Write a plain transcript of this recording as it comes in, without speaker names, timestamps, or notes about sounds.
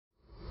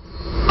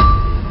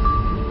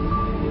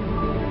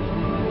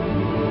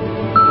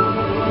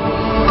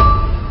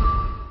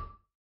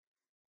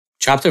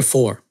Chapter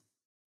 4.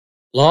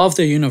 Law of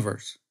the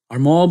Universe, our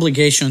moral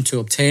obligation to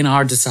obtain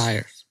our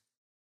desires.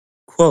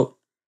 Quote,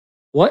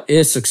 what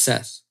is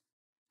success?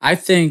 I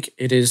think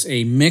it is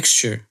a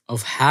mixture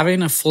of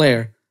having a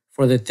flair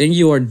for the thing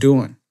you are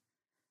doing,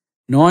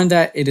 knowing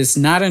that it is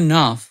not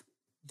enough,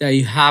 that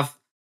you have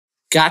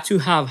got to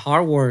have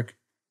hard work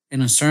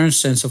and a certain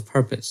sense of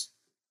purpose.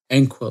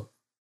 End quote.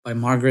 By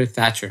Margaret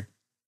Thatcher.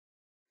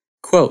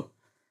 Quote,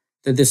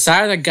 the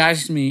desire that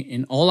guides me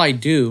in all I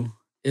do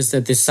is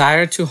the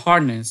desire to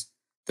harness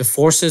the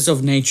forces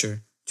of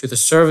nature to the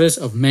service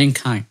of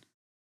mankind.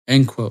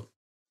 End quote.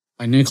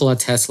 By Nikola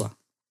Tesla.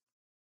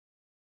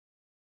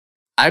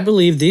 I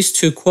believe these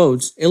two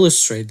quotes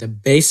illustrate the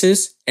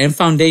basis and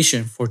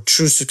foundation for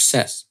true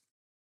success.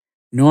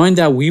 Knowing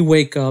that we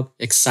wake up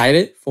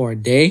excited for a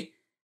day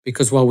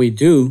because what we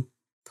do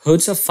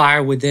puts a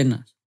fire within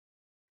us.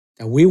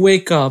 That we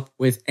wake up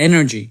with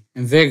energy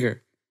and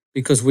vigor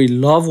because we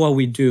love what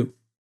we do.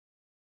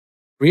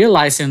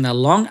 Realizing that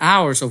long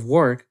hours of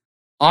work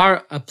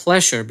are a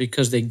pleasure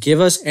because they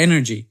give us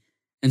energy,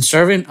 and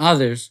serving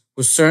others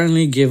will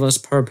certainly give us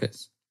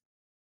purpose.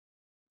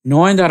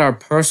 Knowing that our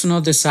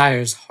personal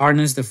desires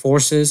harness the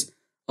forces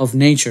of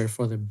nature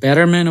for the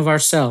betterment of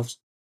ourselves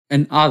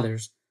and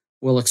others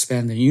will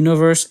expand the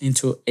universe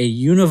into a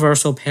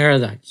universal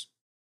paradise.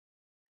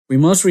 We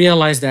must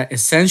realize that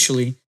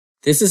essentially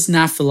this is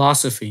not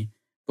philosophy,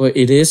 but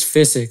it is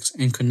physics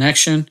in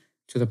connection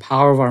to the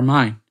power of our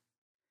mind.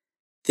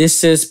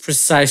 This is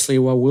precisely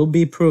what will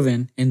be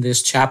proven in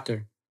this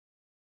chapter.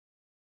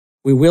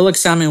 We will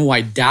examine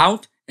why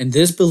doubt and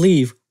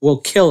disbelief will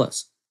kill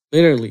us,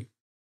 literally,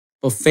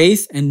 but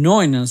faith and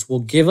knowingness will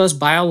give us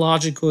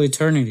biological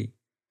eternity.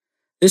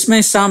 This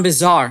may sound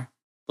bizarre,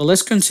 but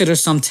let's consider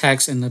some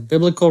texts in the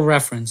biblical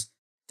reference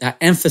that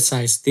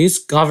emphasize these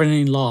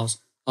governing laws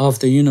of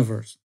the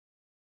universe.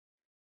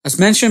 As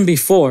mentioned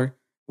before,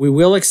 we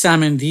will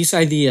examine these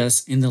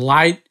ideas in the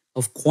light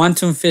of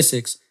quantum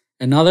physics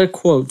and other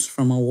quotes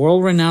from a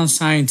world-renowned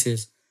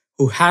scientist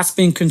who has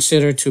been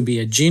considered to be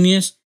a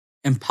genius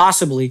and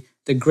possibly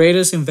the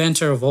greatest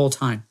inventor of all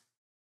time.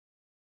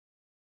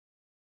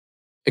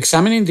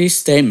 Examining these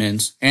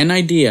statements and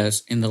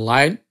ideas in the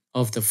light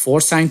of the four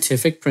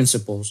scientific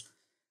principles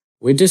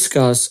we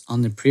discussed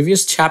on the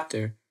previous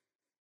chapter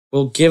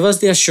will give us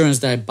the assurance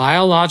that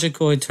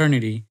biological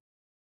eternity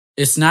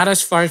is not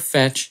as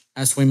far-fetched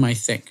as we might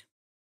think.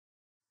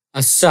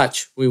 As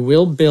such, we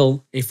will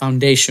build a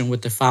foundation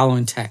with the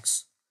following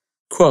text.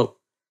 Quote,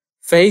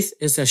 faith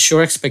is a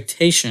sure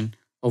expectation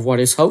of what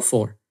is hoped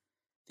for,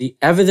 the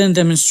evident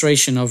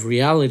demonstration of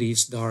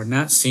realities that are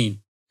not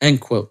seen.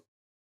 End quote.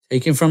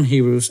 Taken from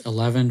Hebrews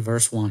 11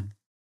 verse 1.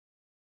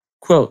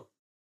 Quote,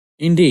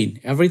 indeed,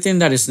 everything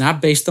that is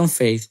not based on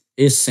faith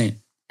is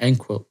sin. End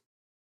quote.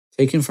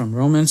 Taken from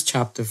Romans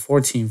chapter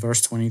 14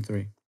 verse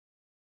 23.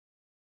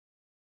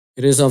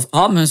 It is of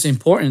utmost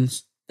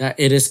importance that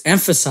it is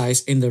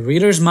emphasized in the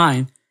reader's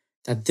mind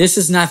that this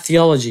is not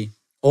theology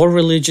or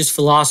religious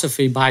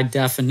philosophy by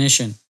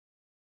definition.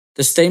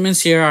 The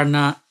statements here are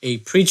not a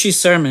preachy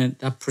sermon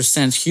that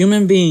presents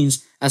human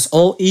beings as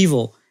all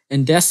evil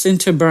and destined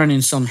to burn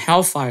in some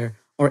hellfire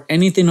or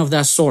anything of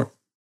that sort.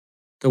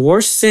 The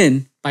word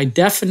sin, by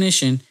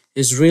definition,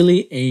 is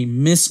really a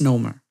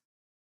misnomer.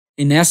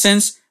 In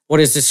essence, what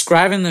is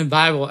described in the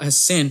Bible as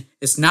sin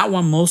is not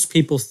what most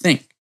people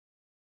think,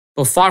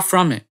 but far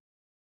from it.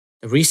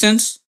 The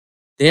reasons?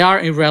 They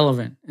are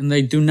irrelevant and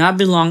they do not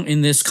belong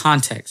in this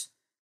context.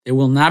 They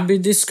will not be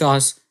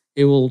discussed.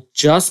 It will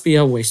just be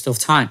a waste of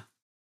time.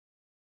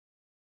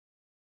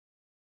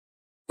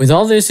 With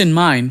all this in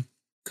mind,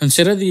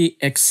 consider the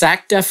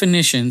exact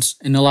definitions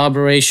and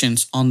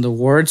elaborations on the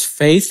words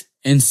faith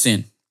and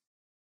sin.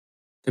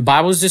 The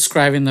Bible is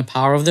describing the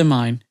power of the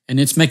mind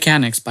and its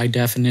mechanics by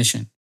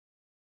definition.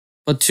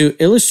 But to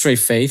illustrate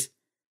faith,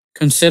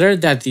 consider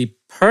that the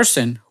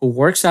person who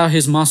works out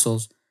his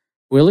muscles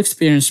will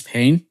experience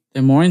pain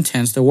the more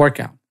intense the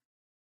workout.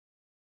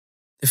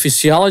 The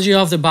physiology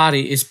of the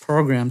body is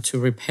programmed to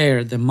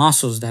repair the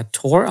muscles that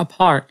tore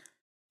apart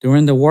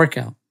during the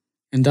workout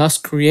and thus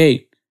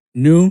create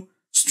new,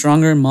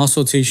 stronger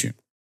muscle tissue.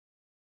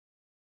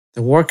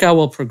 The workout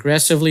will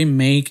progressively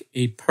make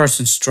a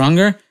person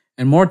stronger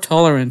and more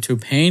tolerant to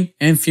pain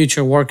and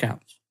future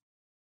workouts.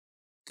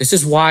 This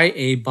is why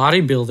a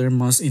bodybuilder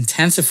must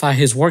intensify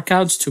his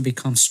workouts to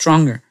become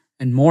stronger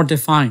and more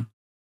defined,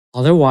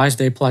 otherwise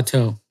they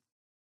plateau.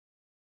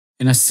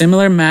 In a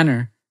similar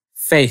manner,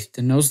 faith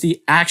denotes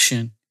the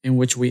action in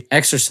which we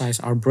exercise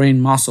our brain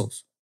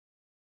muscles.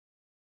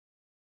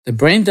 The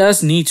brain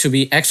does need to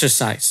be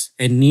exercised.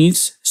 It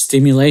needs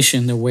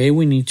stimulation the way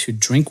we need to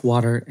drink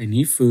water and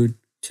eat food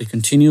to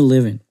continue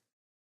living.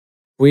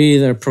 We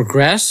either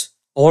progress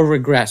or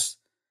regress.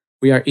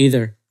 We are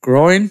either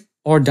growing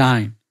or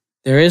dying.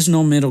 There is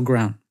no middle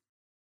ground.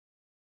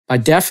 By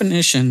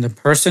definition, the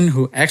person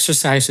who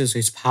exercises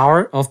his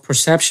power of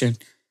perception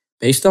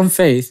based on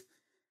faith,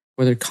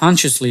 whether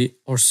consciously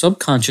or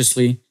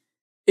subconsciously,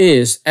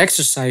 is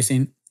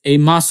exercising a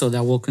muscle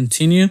that will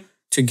continue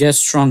to get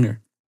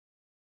stronger.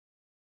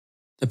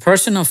 The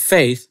person of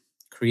faith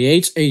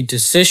creates a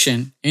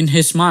decision in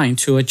his mind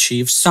to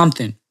achieve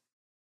something.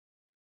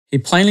 He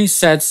plainly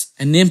sets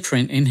an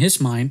imprint in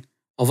his mind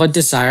of a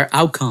desired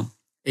outcome,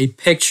 a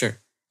picture,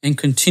 and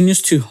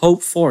continues to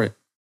hope for it.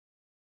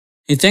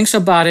 He thinks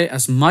about it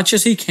as much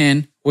as he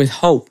can with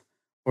hope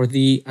or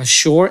the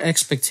assured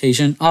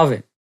expectation of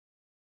it.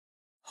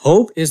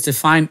 Hope is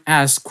defined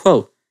as,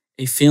 quote,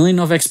 a feeling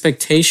of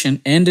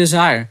expectation and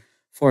desire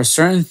for a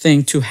certain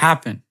thing to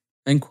happen,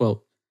 end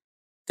quote.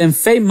 Then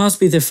faith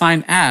must be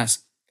defined as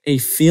a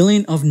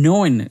feeling of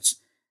knowingness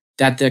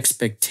that the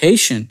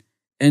expectation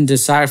and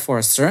desire for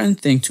a certain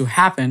thing to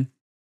happen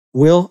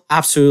will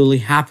absolutely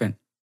happen.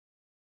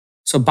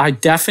 So by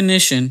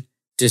definition,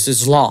 this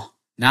is law,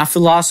 not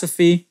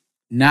philosophy,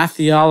 not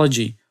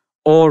theology,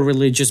 or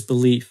religious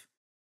belief,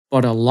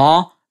 but a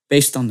law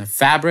based on the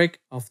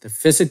fabric of the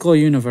physical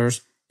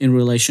universe in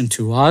relation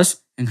to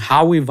us and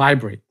how we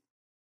vibrate.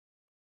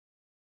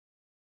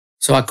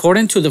 So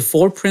according to the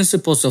 4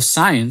 principles of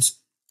science,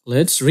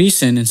 let's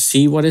reason and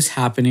see what is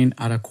happening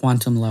at a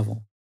quantum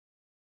level.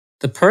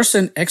 The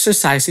person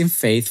exercising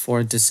faith for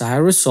a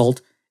desired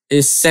result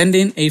is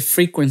sending a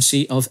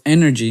frequency of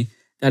energy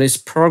that is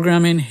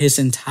programming his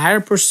entire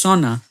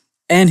persona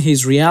and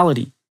his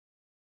reality.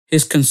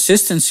 His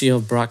consistency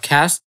of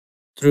broadcast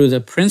through the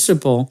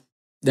principle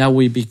that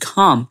we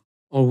become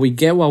or we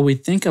get what we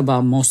think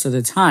about most of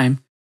the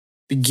time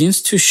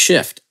begins to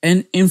shift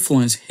and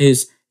influence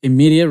his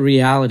immediate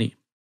reality.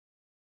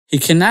 He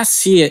cannot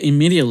see it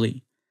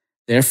immediately.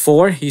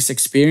 Therefore, he's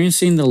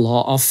experiencing the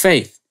law of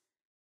faith,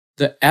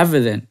 the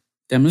evident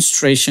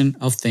demonstration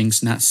of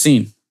things not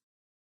seen.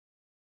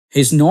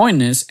 His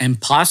knowingness and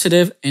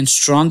positive and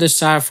strong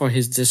desire for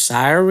his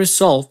desired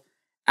result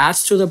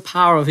adds to the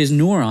power of his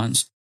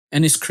neurons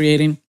and is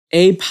creating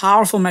a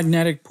powerful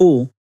magnetic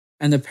pull,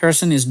 and the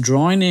person is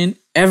drawing in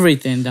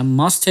everything that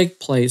must take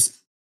place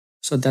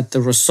so that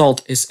the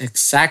result is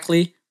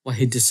exactly what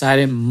he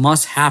decided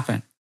must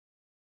happen.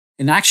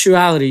 In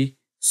actuality,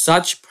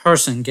 such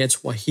person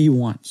gets what he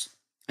wants,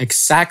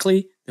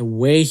 exactly the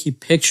way he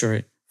pictured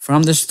it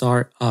from the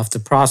start of the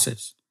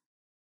process.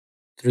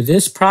 Through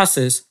this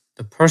process,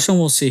 the person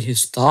will see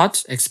his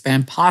thoughts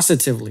expand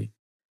positively.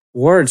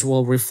 Words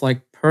will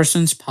reflect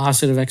person's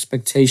positive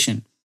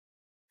expectation.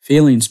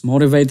 Feelings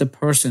motivate the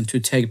person to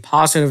take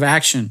positive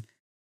action,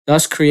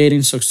 thus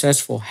creating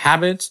successful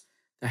habits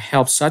that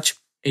help such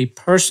a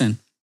person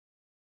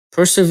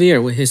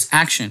persevere with his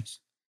actions.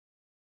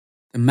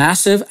 The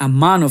massive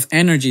amount of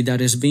energy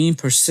that is being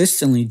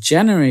persistently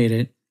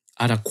generated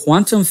at a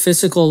quantum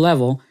physical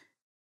level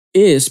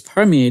is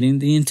permeating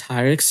the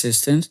entire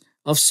existence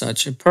of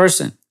such a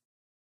person.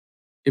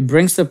 It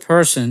brings the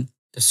person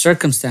the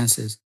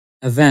circumstances,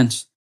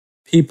 events,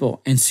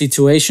 people, and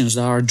situations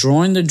that are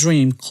drawing the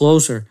dream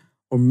closer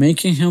or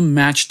making him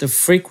match the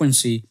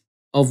frequency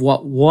of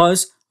what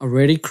was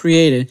already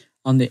created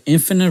on the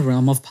infinite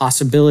realm of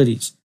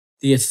possibilities,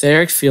 the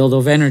etheric field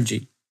of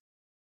energy.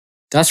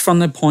 Thus, from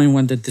the point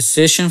when the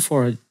decision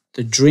for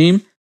the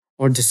dream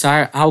or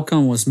desired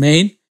outcome was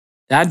made,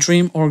 that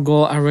dream or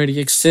goal already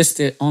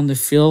existed on the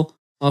field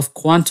of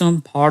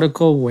quantum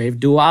particle wave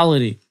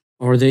duality,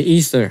 or the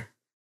ether.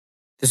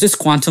 This is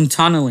quantum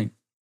tunneling.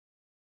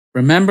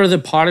 Remember the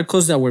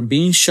particles that were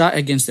being shot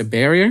against the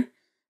barrier?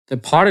 The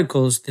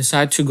particles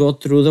decide to go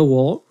through the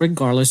wall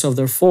regardless of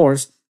their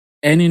force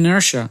and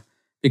inertia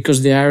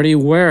because they already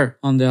were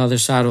on the other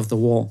side of the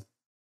wall.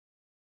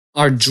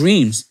 Our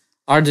dreams,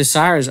 our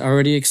desires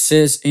already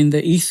exist in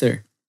the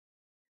ether.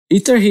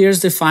 Ether here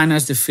is defined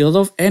as the field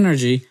of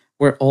energy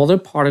where all the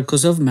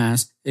particles of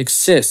mass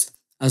exist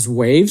as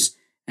waves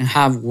and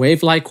have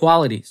wave-like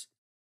qualities.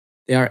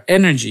 They are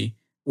energy,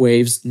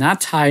 waves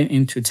not tied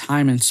into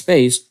time and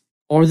space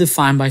or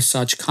defined by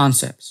such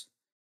concepts.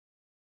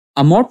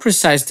 A more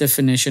precise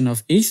definition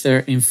of ether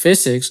in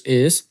physics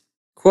is,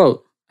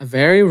 quote, a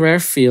very rare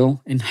field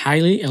and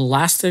highly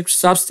elastic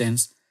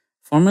substance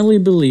formerly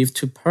believed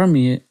to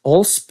permeate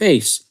all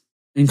space,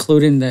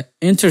 including the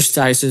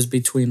interstices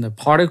between the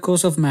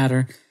particles of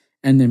matter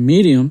and the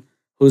medium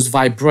whose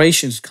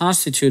vibrations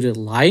constituted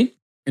light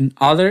and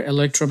other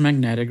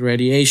electromagnetic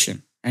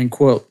radiation, end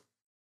quote.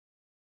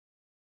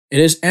 It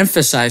is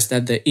emphasized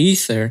that the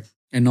ether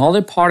and all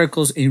the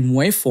particles in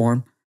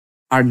waveform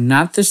are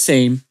not the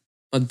same,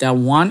 but that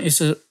one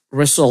is a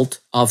result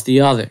of the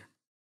other.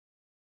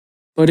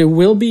 But it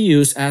will be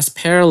used as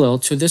parallel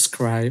to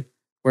describe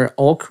where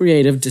all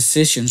creative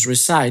decisions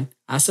reside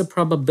as a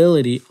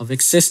probability of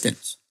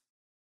existence.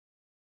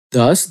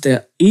 Thus,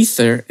 the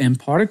ether and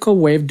particle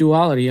wave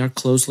duality are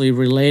closely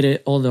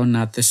related, although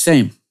not the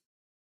same.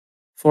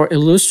 For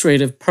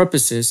illustrative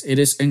purposes, it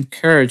is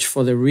encouraged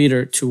for the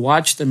reader to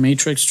watch the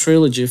Matrix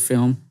trilogy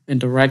film and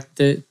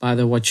directed by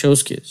the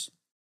Wachowskis.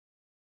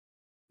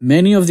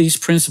 Many of these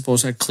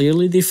principles are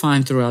clearly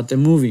defined throughout the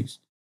movies.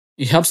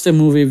 It helps the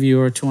movie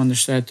viewer to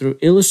understand through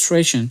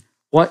illustration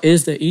what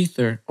is the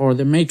ether or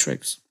the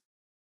matrix.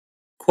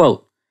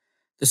 Quote,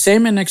 the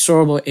same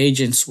inexorable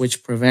agents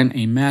which prevent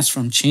a mass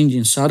from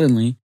changing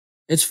suddenly,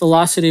 its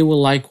velocity will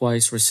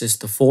likewise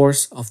resist the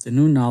force of the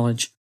new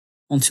knowledge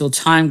until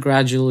time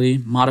gradually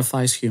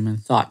modifies human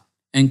thought.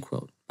 End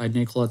quote, by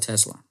Nikola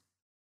Tesla.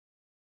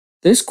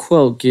 This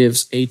quote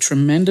gives a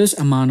tremendous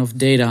amount of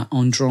data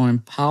on drawing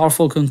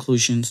powerful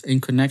conclusions in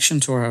connection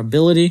to our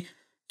ability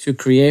to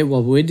create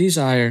what we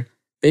desire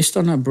based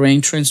on a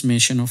brain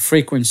transmission of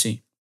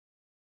frequency.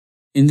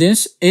 In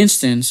this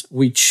instance,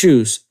 we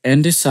choose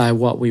and decide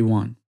what we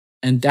want,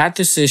 and that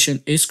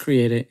decision is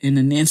created in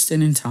an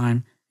instant in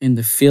time in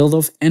the field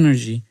of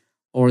energy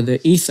or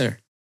the ether.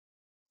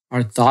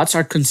 Our thoughts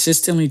are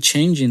consistently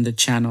changing the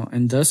channel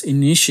and thus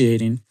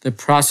initiating the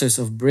process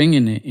of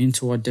bringing it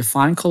into a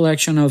defined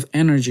collection of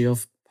energy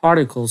of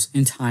particles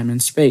in time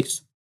and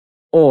space,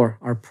 or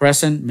our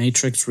present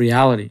matrix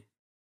reality.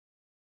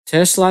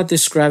 Tesla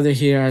described it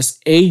here as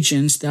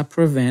agents that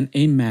prevent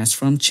a mass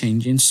from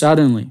changing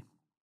suddenly.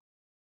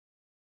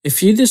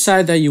 If you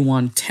decide that you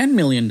want $10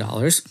 million,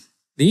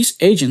 these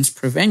agents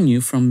prevent you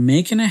from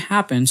making it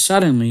happen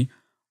suddenly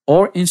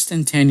or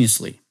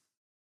instantaneously.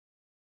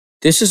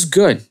 This is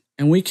good,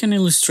 and we can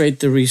illustrate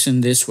the reason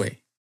this way.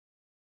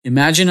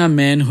 Imagine a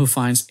man who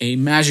finds a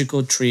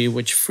magical tree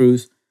which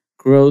fruit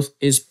growth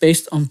is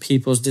based on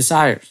people's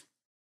desires.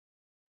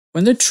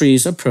 When the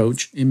trees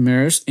approach, it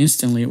mirrors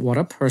instantly what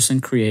a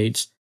person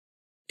creates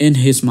in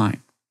his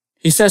mind.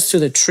 He says to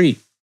the tree,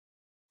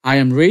 "I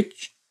am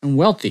rich and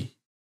wealthy."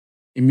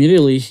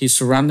 Immediately, he's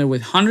surrounded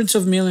with hundreds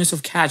of millions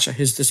of cash at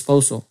his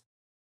disposal.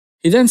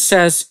 He then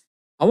says,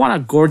 "I want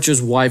a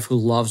gorgeous wife who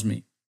loves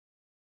me."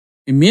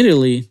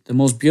 Immediately, the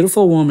most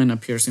beautiful woman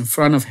appears in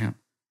front of him,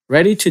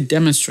 ready to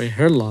demonstrate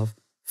her love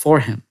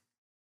for him.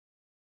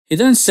 He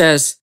then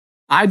says,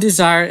 "I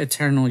desire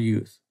eternal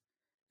youth."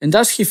 And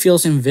thus he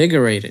feels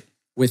invigorated,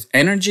 with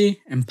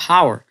energy and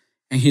power,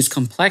 and his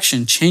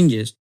complexion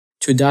changes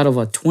to that of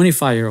a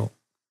 25-year-old.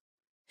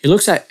 He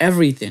looks at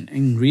everything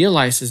and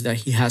realizes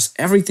that he has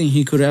everything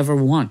he could ever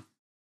want.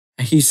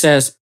 And he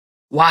says,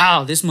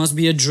 "Wow, this must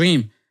be a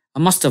dream. I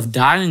must have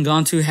died and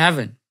gone to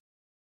heaven."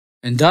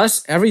 And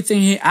thus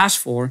everything he asked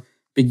for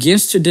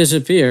begins to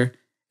disappear,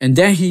 and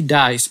then he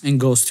dies and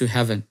goes to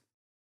heaven.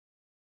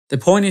 The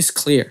point is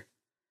clear.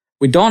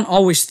 We don't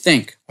always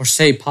think or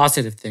say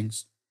positive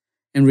things.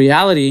 In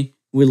reality,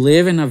 we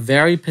live in a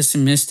very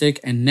pessimistic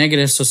and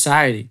negative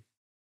society.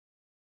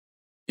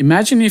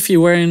 Imagine if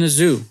you were in a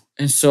zoo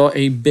and saw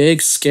a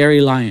big, scary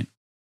lion.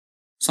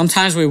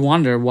 Sometimes we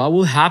wonder what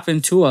will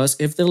happen to us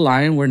if the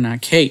lion were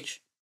not caged.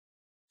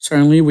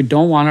 Certainly, we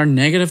don't want our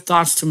negative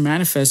thoughts to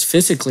manifest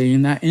physically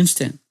in that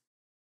instant.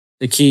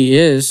 The key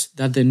is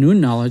that the new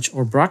knowledge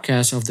or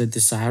broadcast of the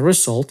desired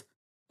result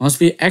must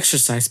be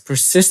exercised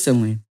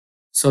persistently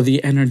so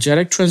the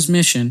energetic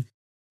transmission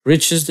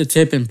reaches the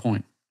tipping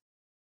point.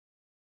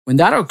 When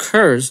that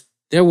occurs,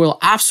 there will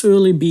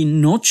absolutely be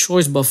no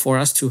choice but for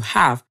us to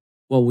have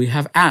what we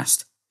have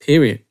asked,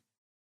 period.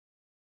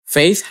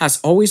 Faith has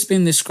always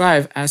been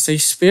described as a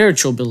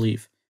spiritual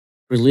belief,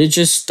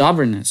 religious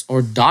stubbornness,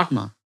 or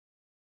dogma.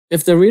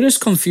 If the reader is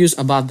confused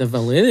about the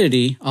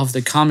validity of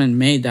the comment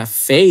made that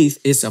faith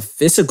is a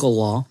physical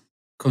law,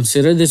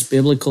 consider this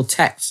biblical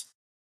text.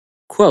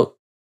 Quote,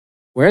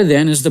 "Where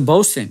then is the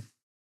boasting?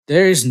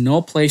 There is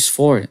no place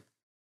for it.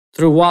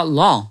 Through what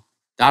law?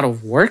 That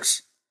of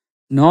works?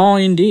 No,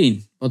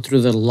 indeed, but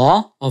through the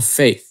law of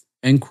faith."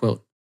 End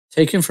quote.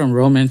 Taken from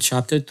Romans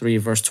chapter 3,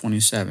 verse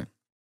 27.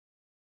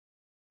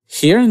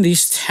 Here in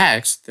these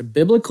texts, the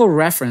biblical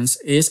reference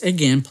is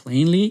again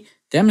plainly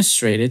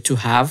demonstrated to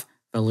have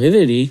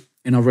validity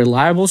in a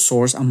reliable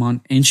source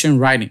among ancient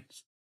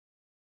writings.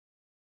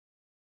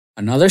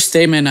 Another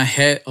statement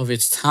ahead of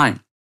its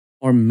time,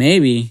 or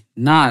maybe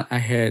not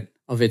ahead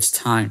of its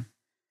time.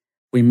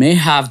 We may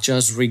have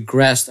just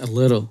regressed a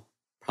little,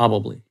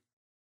 probably.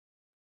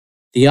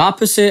 The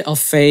opposite of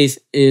faith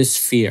is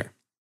fear.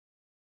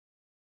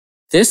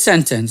 This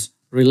sentence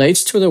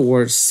relates to the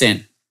word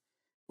sin,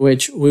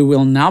 which we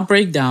will now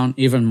break down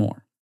even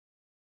more.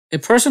 A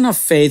person of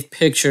faith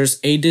pictures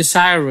a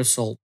desired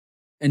result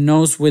and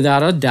knows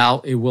without a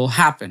doubt it will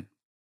happen.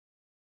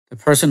 The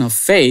person of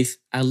faith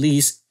at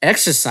least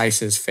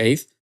exercises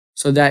faith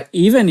so that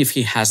even if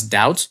he has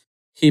doubts,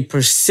 he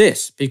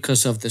persists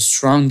because of the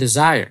strong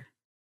desire.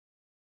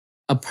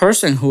 A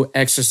person who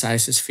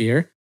exercises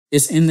fear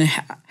is in the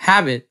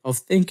habit of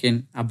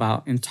thinking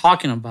about and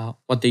talking about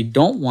what they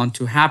don't want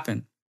to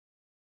happen.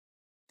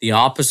 The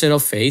opposite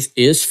of faith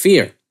is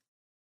fear.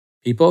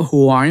 People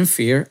who are in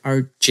fear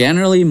are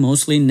generally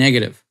mostly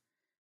negative.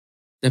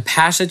 The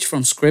passage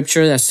from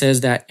scripture that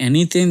says that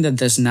anything that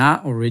does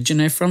not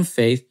originate from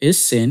faith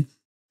is sin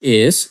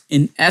is,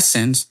 in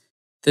essence,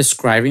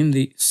 describing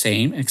the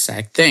same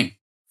exact thing,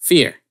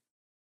 fear.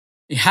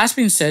 It has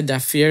been said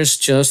that fear is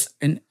just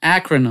an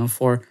acronym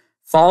for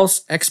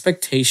false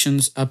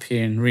expectations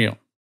appearing real.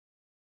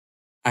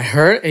 I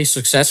heard a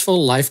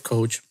successful life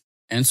coach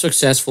and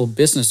successful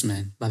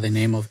businessman by the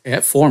name of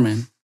Ed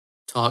Foreman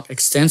talk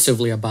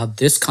extensively about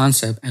this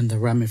concept and the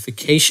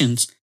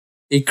ramifications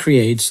it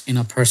creates in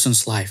a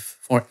person's life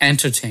for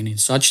entertaining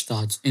such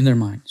thoughts in their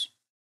minds.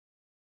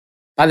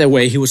 By the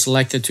way, he was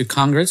elected to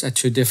Congress at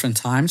 2 different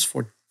times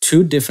for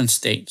 2 different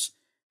states.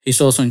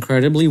 He's also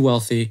incredibly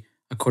wealthy,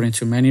 according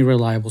to many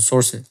reliable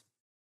sources.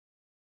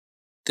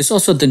 This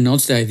also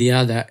denotes the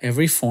idea that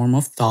every form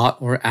of thought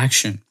or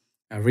action,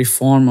 every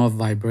form of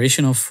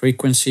vibrational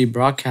frequency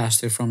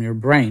broadcasted from your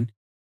brain,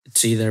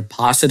 it's either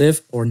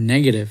positive or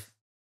negative.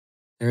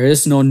 There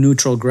is no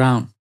neutral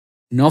ground,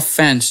 no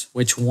fence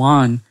which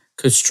one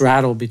could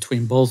straddle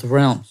between both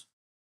realms.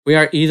 We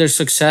are either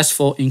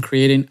successful in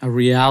creating a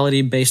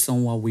reality based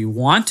on what we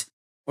want,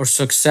 or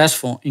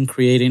successful in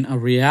creating a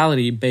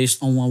reality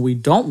based on what we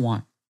don't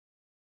want.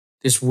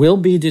 This will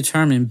be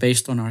determined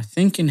based on our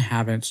thinking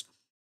habits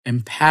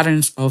and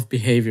patterns of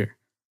behavior,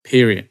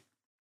 period.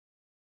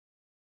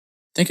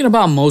 Thinking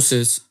about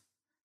Moses,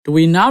 do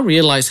we now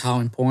realize how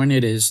important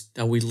it is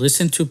that we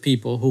listen to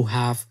people who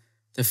have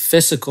the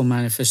physical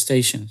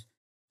manifestations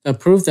that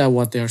prove that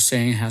what they are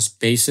saying has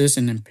basis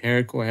in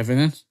empirical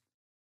evidence?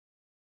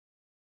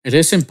 It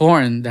is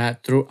important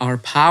that through our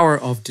power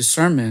of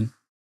discernment,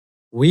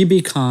 we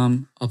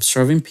become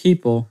observing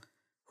people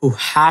who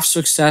have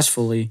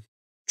successfully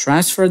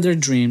transferred their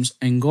dreams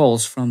and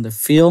goals from the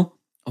field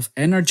of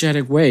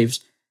energetic waves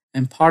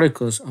and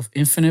particles of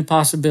infinite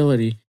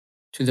possibility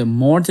to the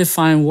more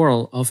defined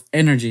world of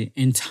energy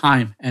in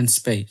time and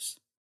space.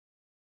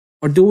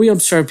 Or do we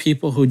observe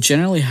people who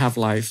generally have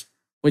lives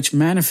which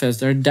manifest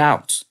their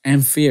doubts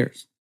and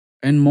fears?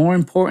 And more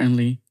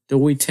importantly, do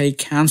we take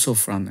counsel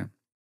from them?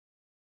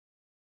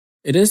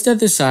 It is the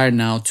desire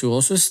now to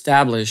also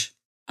establish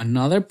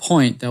another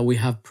point that we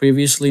have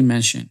previously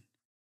mentioned.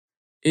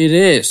 It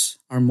is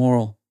our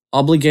moral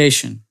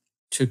obligation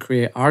to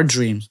create our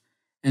dreams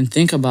and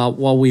think about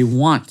what we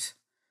want.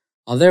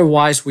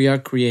 Otherwise, we are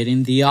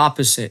creating the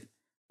opposite,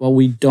 what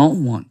we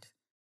don't want.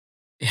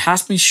 It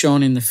has been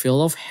shown in the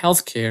field of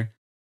healthcare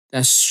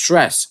that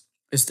stress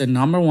is the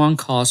 #1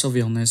 cause of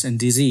illness and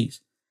disease,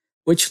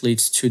 which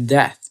leads to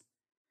death.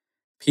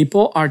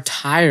 People are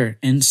tired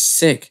and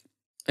sick,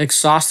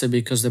 exhausted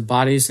because the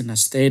body is in a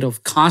state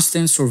of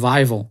constant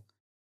survival.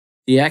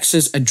 The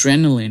excess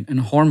adrenaline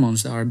and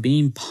hormones that are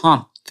being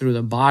pumped through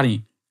the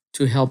body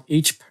to help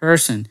each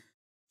person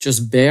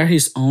just bear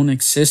his own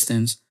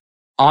existence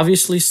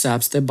obviously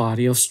saps the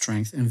body of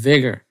strength and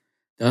vigor.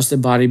 Thus, the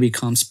body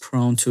becomes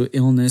prone to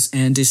illness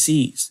and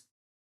disease.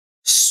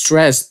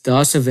 Stress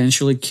does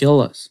eventually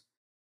kill us.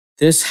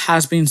 This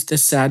has been the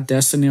sad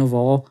destiny of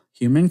all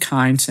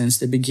humankind since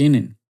the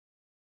beginning.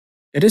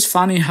 It is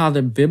funny how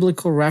the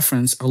biblical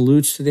reference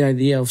alludes to the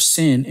idea of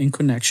sin in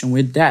connection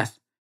with death.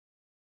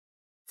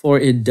 For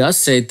it does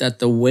say that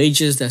the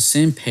wages that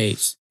sin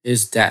pays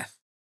is death.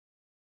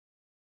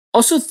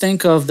 Also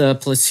think of the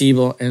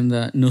placebo and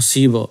the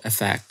nocebo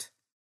effect.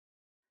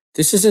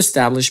 This is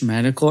established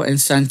medical and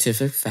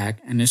scientific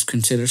fact and is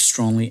considered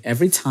strongly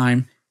every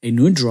time a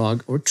new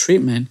drug or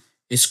treatment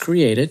is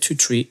created to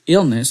treat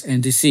illness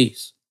and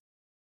disease.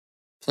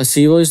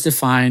 Placebo is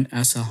defined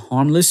as a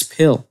harmless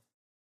pill,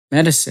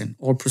 medicine,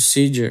 or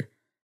procedure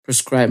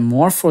prescribed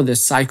more for the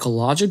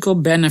psychological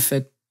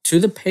benefit to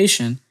the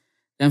patient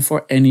than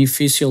for any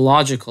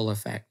physiological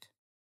effect.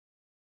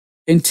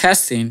 In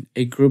testing,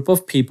 a group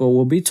of people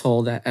will be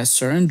told that a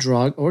certain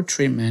drug or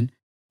treatment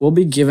will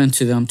be given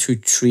to them to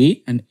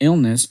treat an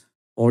illness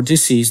or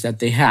disease that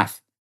they have.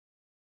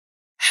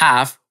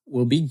 Half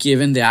will be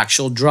given the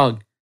actual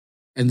drug,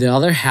 and the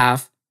other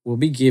half will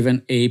be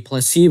given a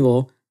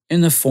placebo in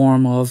the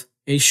form of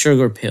a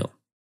sugar pill.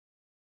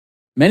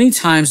 Many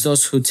times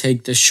those who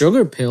take the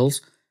sugar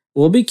pills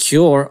will be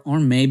cured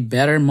or made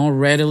better more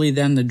readily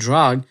than the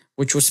drug,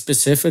 which was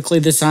specifically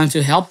designed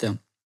to help them.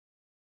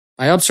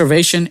 By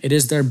observation, it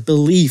is their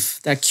belief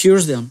that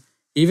cures them,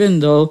 even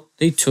though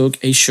they took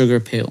a sugar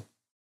pill.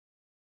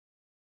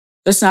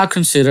 Let's now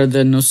consider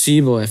the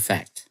nocebo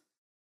effect.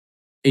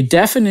 A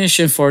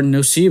definition for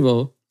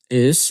nocebo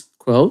is,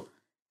 quote,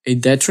 a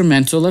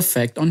detrimental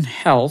effect on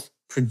health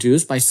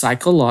produced by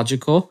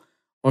psychological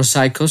or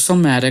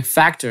psychosomatic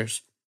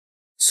factors,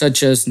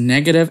 such as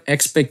negative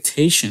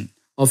expectation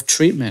of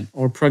treatment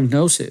or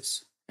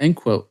prognosis, end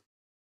quote.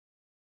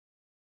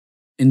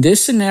 In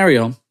this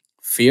scenario,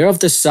 fear of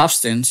the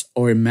substance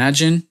or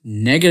imagined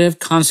negative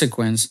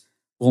consequence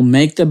will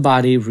make the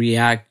body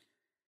react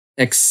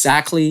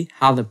exactly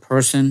how the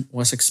person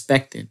was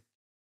expecting,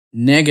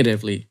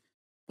 negatively,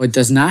 but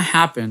does not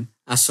happen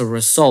as a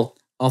result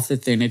of the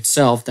thing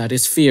itself that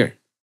is feared.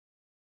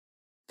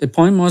 The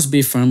point must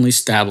be firmly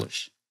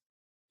established.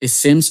 It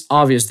seems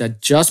obvious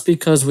that just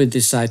because we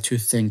decide to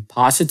think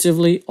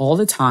positively all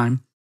the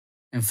time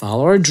and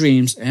follow our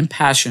dreams and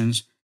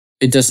passions,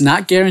 it does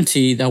not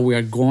guarantee that we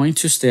are going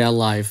to stay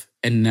alive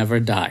and never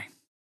die.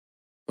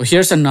 But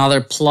here's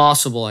another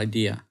plausible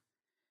idea.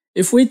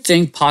 If we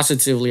think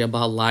positively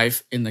about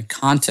life in the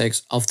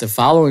context of the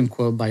following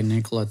quote by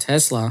Nikola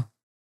Tesla,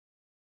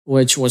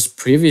 which was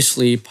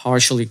previously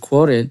partially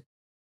quoted,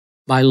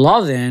 by law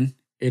then,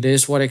 it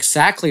is what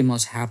exactly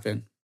must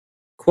happen.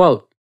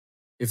 Quote,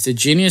 if the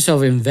genius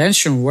of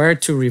invention were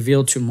to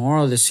reveal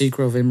tomorrow the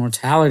secret of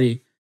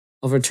immortality,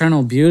 of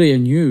eternal beauty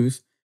and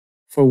youth,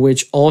 for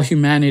which all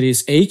humanity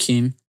is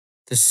aching,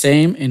 the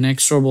same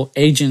inexorable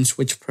agents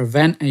which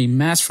prevent a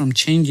mass from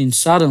changing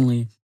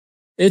suddenly,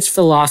 its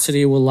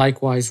velocity will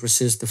likewise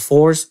resist the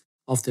force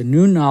of the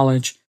new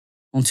knowledge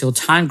until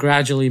time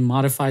gradually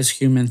modifies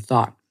human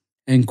thought.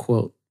 End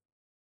quote.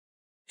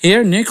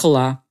 Here,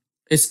 Nikola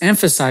is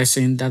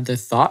emphasizing that the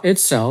thought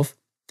itself,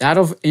 that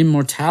of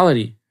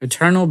immortality,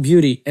 eternal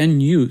beauty,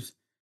 and youth,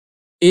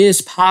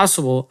 is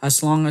possible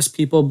as long as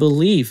people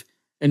believe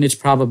in its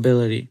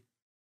probability.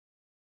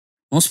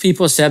 Most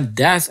people accept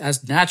death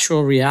as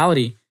natural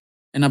reality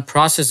and a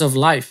process of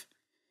life,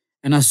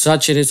 and as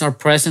such it is our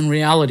present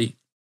reality.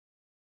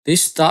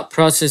 These thought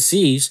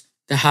processes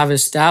that have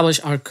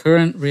established our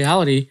current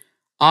reality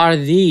are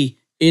the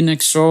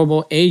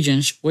inexorable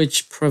agents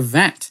which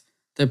prevent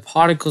the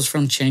particles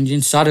from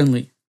changing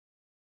suddenly.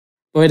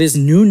 But it is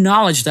new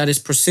knowledge that is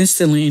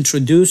persistently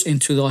introduced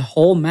into the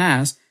whole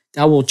mass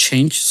that will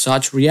change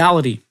such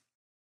reality.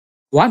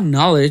 What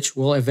knowledge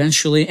will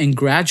eventually and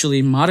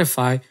gradually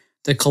modify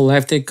the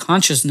collective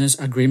consciousness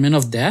agreement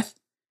of death?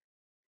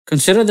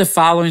 Consider the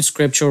following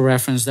scriptural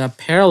reference that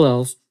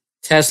parallels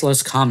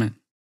Tesla's comment.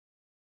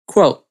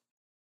 Quote,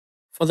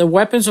 "For the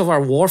weapons of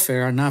our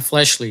warfare are not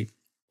fleshly,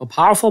 but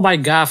powerful by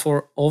God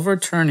for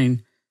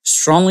overturning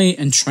strongly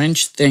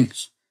entrenched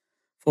things.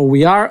 For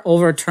we are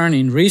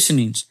overturning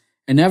reasonings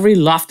and every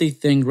lofty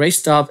thing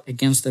raised up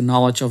against the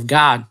knowledge of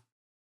God,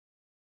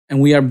 and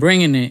we are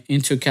bringing it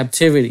into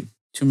captivity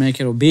to make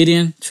it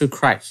obedient to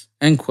Christ."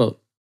 End quote.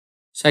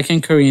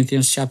 2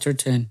 Corinthians chapter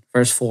 10,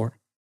 verse 4.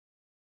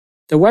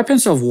 The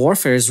weapons of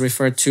warfare is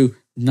referred to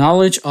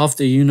knowledge of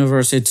the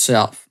universe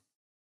itself.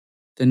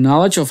 The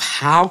knowledge of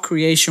how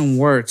creation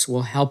works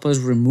will help us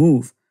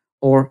remove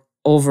or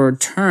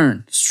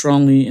overturn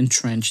strongly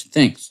entrenched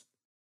things.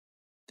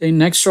 The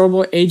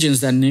inexorable agents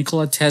that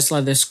Nikola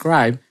Tesla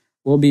described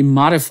will be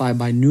modified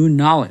by new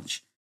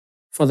knowledge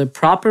for the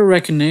proper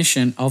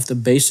recognition of the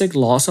basic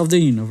laws of the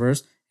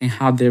universe and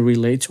how they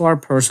relate to our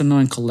personal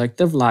and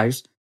collective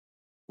lives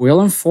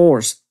will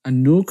enforce a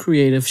new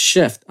creative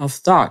shift of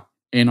thought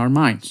in our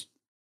minds.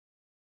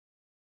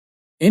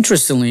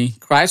 Interestingly,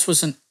 Christ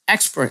was an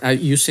expert at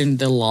using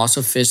the laws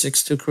of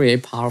physics to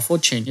create powerful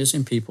changes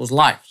in people's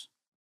lives.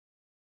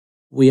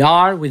 We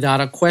are, without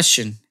a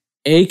question,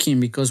 aching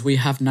because we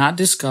have not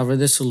discovered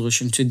the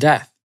solution to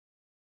death.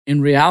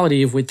 In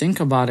reality, if we think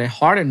about it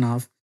hard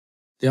enough,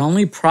 the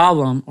only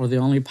problem or the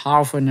only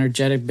powerful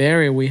energetic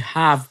barrier we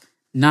have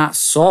not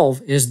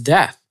solved is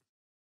death.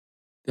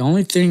 The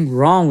only thing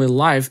wrong with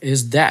life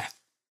is death.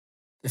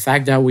 The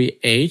fact that we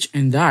age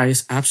and die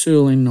is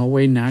absolutely no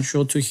way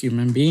natural to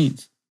human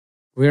beings.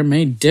 We are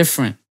made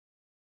different.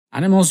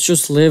 Animals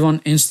just live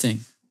on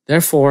instinct.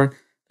 Therefore,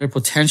 their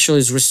potential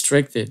is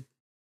restricted,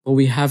 but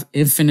we have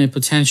infinite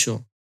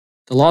potential.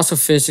 The laws of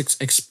physics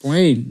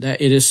explain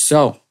that it is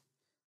so.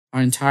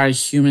 Our entire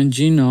human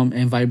genome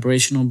and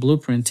vibrational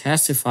blueprint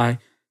testify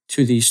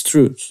to these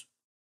truths.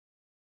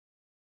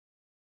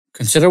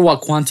 Consider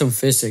what quantum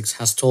physics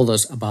has told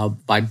us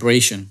about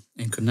vibration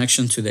in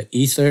connection to the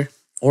ether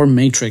or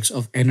matrix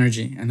of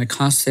energy and the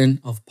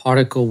constant of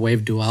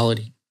particle-wave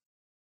duality.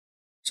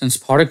 Since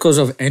particles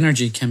of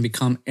energy can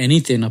become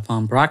anything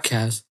upon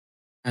broadcast,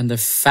 and the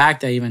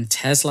fact that even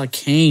Tesla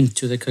came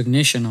to the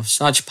cognition of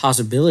such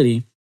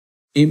possibility,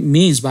 it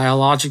means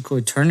biological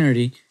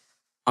eternity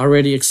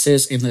already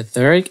exists in the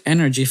etheric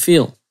energy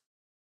field.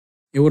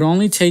 It would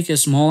only take a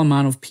small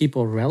amount of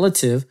people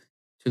relative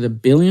to the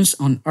billions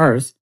on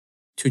Earth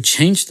to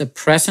change the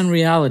present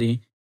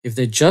reality if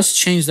they just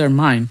change their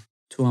mind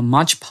to a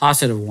much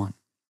positive one.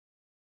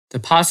 The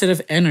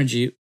positive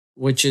energy,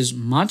 which is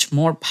much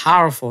more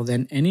powerful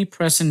than any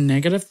present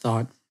negative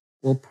thought,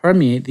 will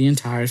permeate the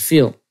entire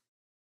field.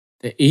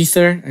 The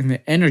ether and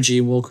the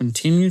energy will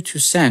continue to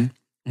send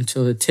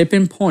until the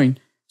tipping point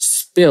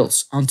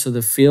spills onto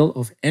the field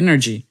of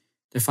energy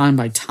defined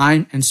by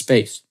time and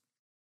space.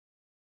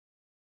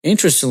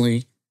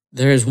 Interestingly,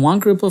 there is one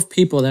group of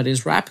people that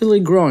is rapidly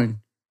growing,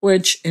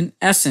 which in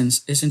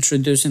essence is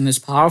introducing this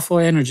powerful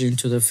energy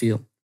into the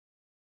field.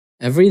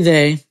 Every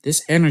day,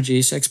 this energy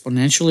is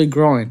exponentially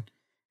growing,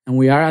 and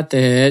we are at the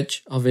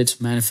edge of its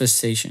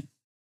manifestation.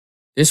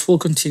 This will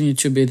continue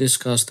to be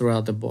discussed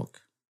throughout the book.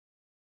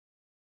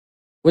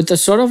 With the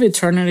sort of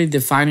eternity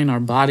defining our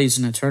bodies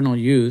in eternal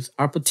youth,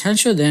 our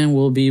potential then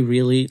will be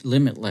really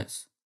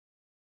limitless.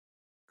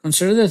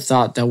 Consider the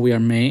thought that we are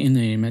made in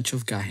the image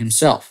of God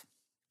Himself.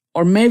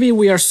 Or maybe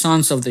we are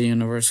sons of the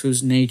universe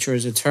whose nature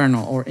is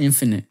eternal or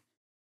infinite.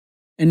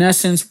 In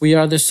essence, we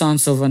are the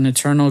sons of an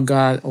eternal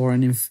God or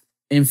an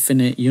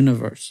infinite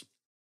universe.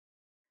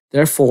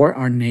 Therefore,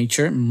 our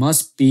nature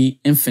must be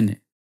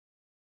infinite.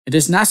 It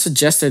is not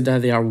suggested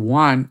that they are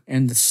one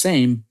and the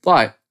same,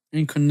 but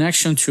in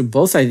connection to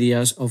both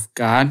ideas of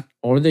God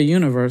or the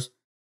universe,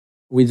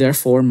 we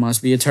therefore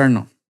must be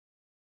eternal.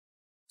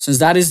 Since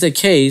that is the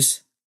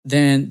case,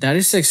 then that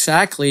is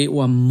exactly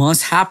what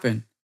must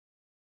happen,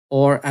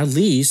 or at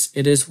least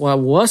it is what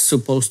was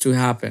supposed to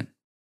happen.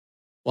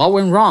 What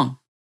went wrong?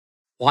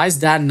 Why is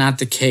that not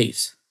the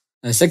case?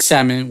 Let's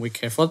examine with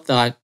careful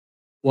thought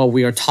what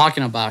we are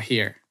talking about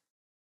here.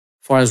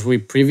 For as we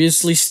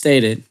previously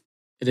stated,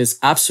 it is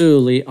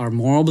absolutely our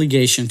moral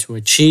obligation to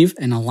achieve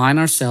and align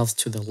ourselves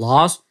to the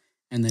laws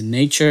and the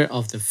nature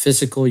of the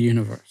physical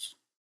universe.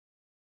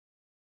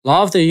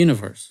 Law of the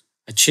universe,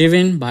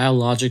 achieving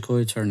biological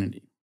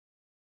eternity.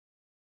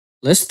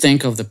 Let's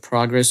think of the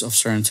progress of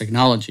certain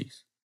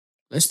technologies.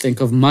 Let's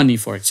think of money,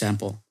 for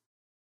example.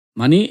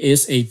 Money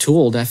is a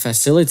tool that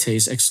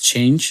facilitates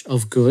exchange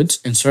of goods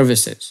and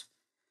services.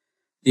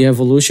 The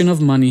evolution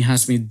of money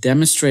has been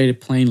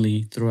demonstrated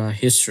plainly throughout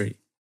history.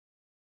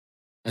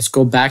 Let's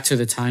go back to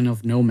the time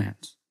of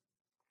nomads.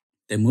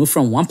 They moved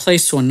from one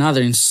place to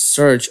another in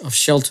search of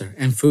shelter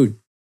and food.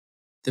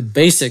 The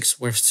basics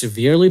were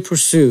severely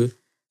pursued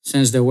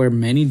since there were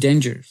many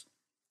dangers.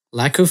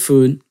 Lack of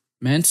food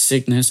meant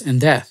sickness and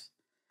death.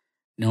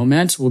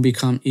 Nomads would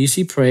become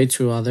easy prey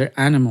to other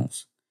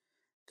animals.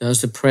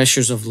 Thus, the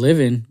pressures of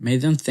living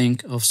made them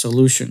think of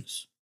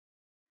solutions.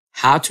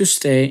 How to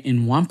stay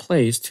in one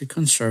place to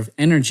conserve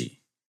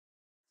energy.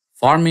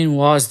 Farming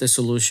was the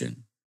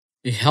solution.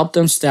 It helped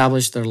them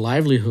establish their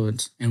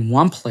livelihoods in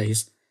one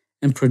place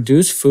and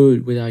produce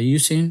food without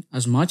using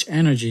as much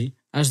energy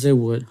as they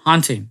would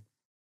hunting.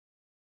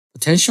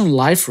 Potential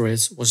life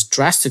risk was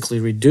drastically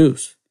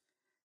reduced.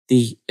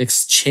 The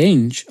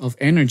exchange of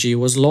energy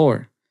was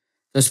lower.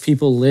 Thus,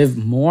 people lived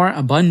more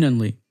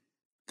abundantly.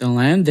 The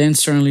land then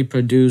certainly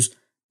produced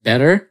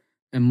better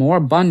and more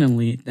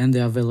abundantly than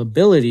the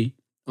availability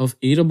of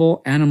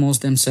eatable animals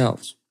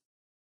themselves.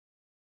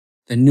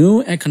 The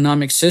new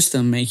economic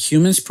system made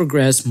humans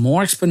progress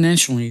more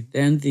exponentially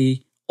than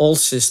the old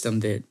system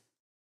did.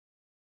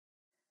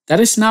 That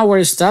is not where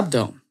it stopped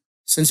though.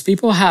 Since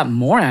people had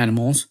more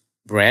animals,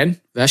 bread,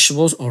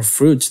 vegetables, or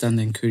fruits than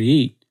they could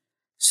eat,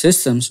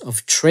 systems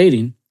of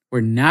trading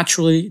were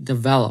naturally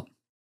developed.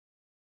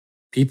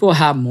 People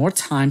had more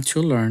time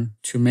to learn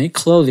to make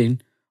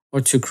clothing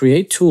or to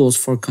create tools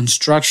for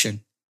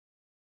construction.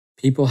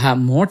 People had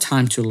more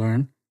time to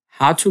learn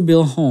how to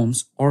build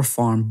homes or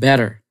farm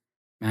better,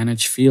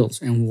 manage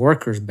fields and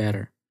workers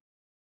better.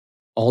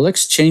 All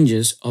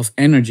exchanges of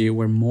energy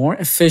were more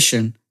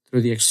efficient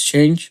through the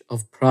exchange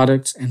of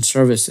products and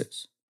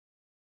services.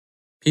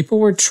 People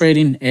were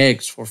trading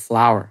eggs for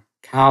flour,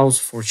 cows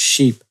for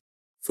sheep,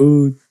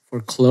 food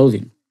for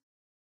clothing.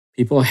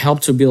 People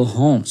helped to build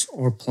homes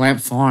or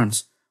plant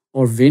farms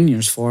or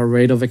vineyards for a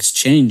rate of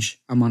exchange,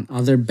 among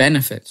other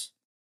benefits.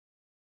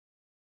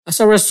 As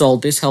a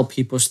result, this helped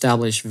people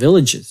establish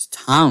villages,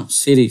 towns,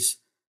 cities,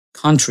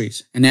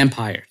 countries, and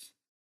empires.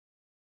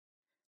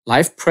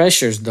 Life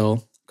pressures,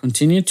 though,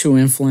 continue to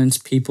influence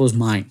people's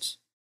minds.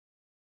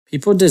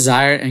 People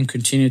desire and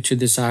continue to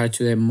desire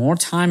to have more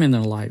time in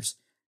their lives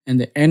and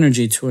the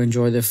energy to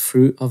enjoy the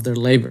fruit of their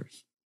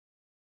labors.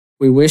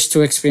 We wish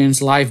to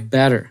experience life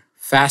better,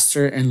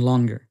 faster, and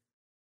longer.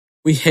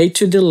 We hate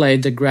to delay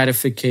the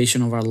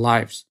gratification of our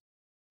lives.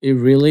 It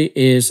really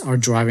is our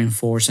driving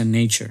force in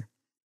nature.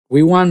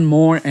 We want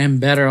more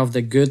and better of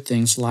the good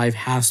things life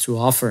has to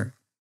offer.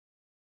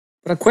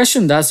 But a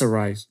question does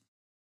arise.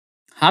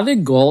 How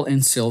did gold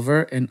and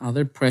silver and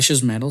other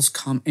precious metals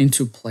come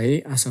into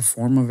play as a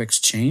form of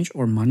exchange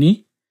or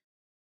money?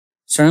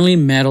 Certainly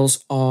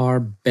metals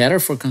are better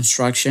for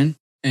construction,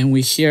 and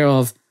we hear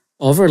of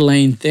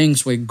overlaying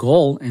things with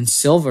gold and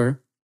silver.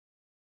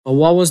 But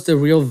what was the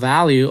real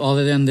value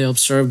other than the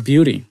observed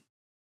beauty?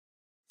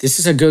 This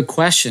is a good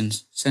question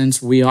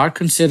since we are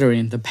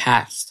considering the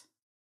past.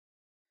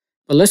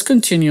 But let's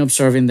continue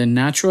observing the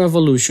natural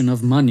evolution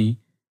of money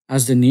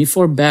as the need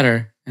for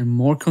better and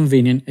more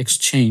convenient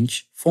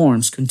exchange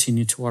forms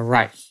continue to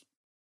arise.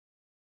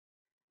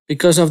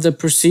 Because of the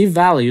perceived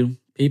value,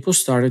 people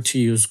started to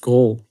use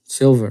gold,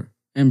 silver,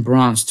 and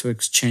bronze to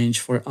exchange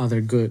for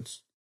other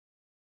goods.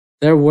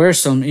 There were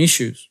some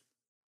issues.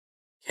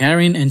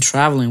 Carrying and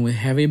traveling with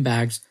heavy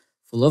bags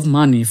full of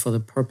money for the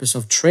purpose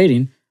of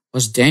trading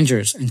was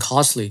dangerous and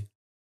costly.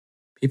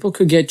 People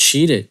could get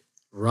cheated,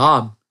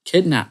 robbed,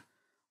 kidnapped,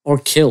 or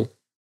killed.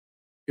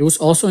 It was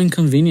also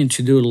inconvenient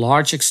to do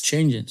large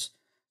exchanges,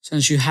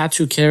 since you had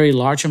to carry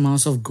large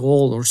amounts of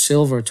gold or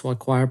silver to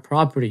acquire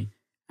property,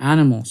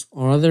 animals,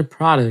 or other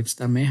products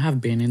that may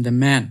have been in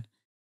demand.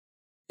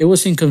 It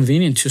was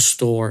inconvenient to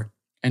store,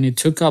 and it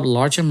took up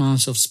large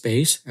amounts of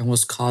space and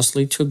was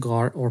costly to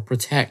guard or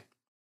protect.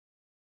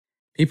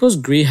 People's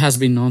greed has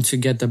been known to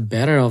get the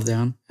better of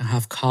them and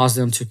have caused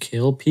them to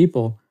kill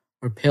people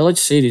or pillage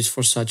cities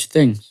for such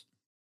things.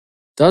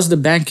 Thus, the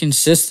banking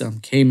system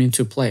came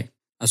into play.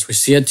 As we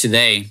see it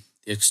today,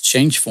 the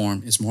exchange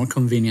form is more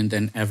convenient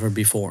than ever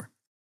before.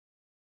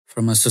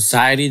 From a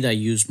society that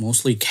used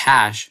mostly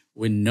cash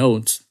with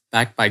notes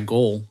backed by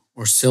gold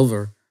or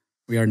silver,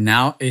 we are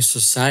now a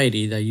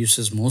society that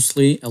uses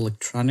mostly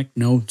electronic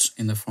notes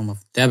in the form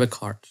of debit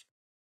cards,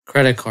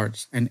 credit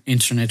cards, and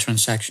internet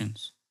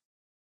transactions.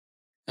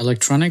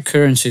 Electronic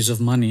currencies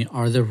of money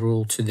are the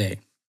rule today.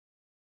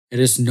 It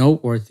is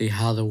noteworthy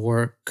how the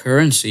word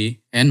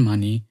currency and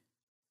money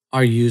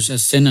are used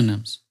as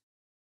synonyms.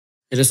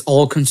 It is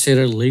all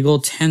considered legal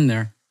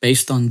tender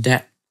based on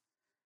debt,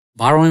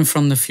 borrowing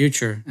from the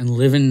future and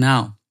living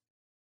now.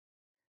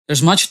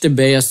 There's much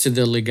debate as to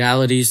the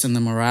legalities and the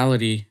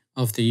morality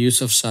of the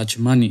use of such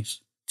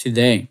monies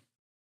today.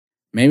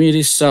 Maybe it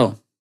is so.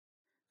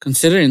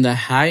 Considering that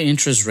high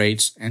interest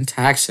rates and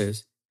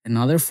taxes and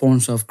other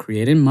forms of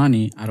creating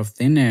money out of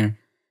thin air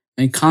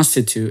may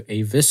constitute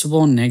a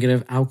visible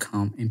negative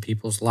outcome in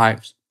people's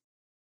lives,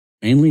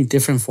 mainly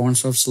different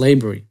forms of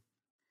slavery.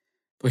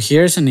 But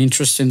here's an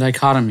interesting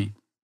dichotomy.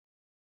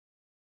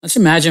 Let's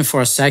imagine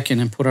for a second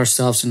and put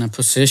ourselves in a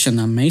position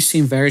that may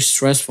seem very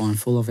stressful and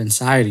full of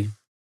anxiety.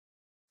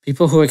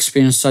 People who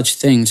experience such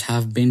things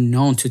have been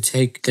known to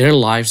take their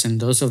lives and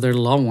those of their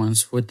loved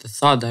ones with the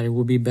thought that it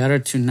would be better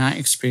to not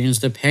experience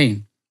the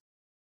pain.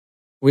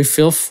 We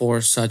feel for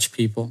such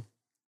people.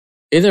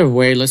 Either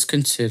way, let's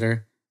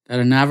consider that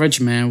an average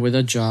man with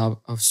a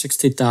job of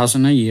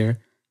 $60,000 a year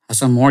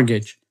has a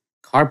mortgage,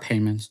 car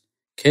payments,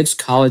 kids'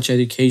 college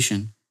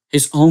education,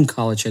 his own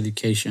college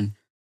education,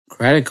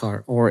 credit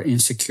card, or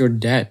insecure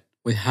debt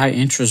with high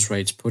interest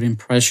rates putting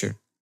pressure.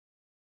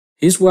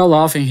 He's well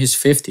off in his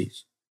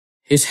 50s.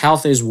 His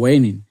health is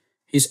waning.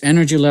 His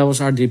energy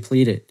levels are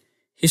depleted.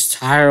 He's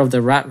tired of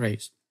the rat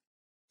race.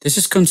 This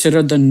is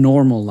considered the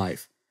normal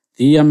life,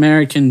 the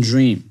American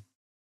dream.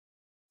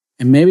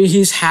 And maybe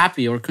he's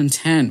happy or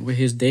content with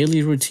his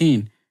daily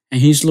routine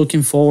and he's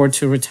looking forward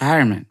to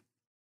retirement.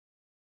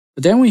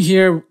 But then we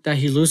hear that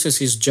he loses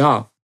his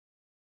job.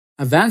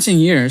 Advancing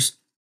years,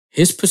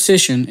 his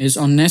position is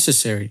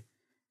unnecessary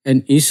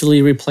and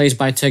easily replaced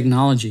by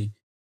technology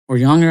or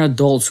younger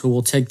adults who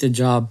will take the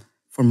job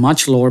for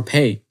much lower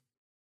pay.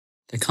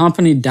 The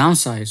company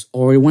downsized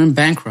or it went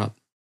bankrupt.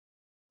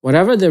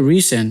 Whatever the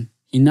reason,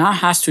 he now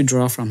has to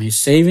draw from his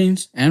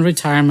savings and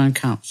retirement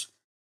accounts,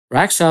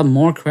 racks up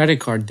more credit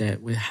card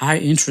debt with high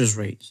interest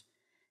rates,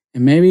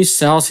 and maybe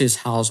sells his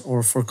house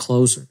or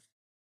forecloses.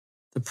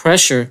 The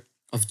pressure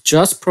of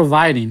just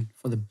providing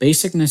for the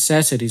basic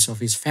necessities of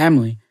his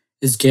family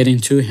is getting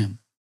to him.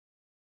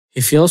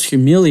 He feels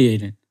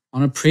humiliated,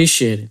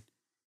 unappreciated.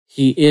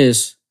 He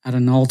is at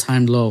an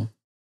all-time low.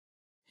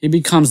 He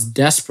becomes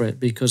desperate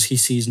because he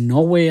sees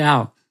no way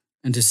out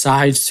and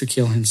decides to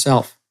kill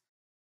himself.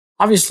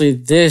 Obviously,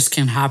 this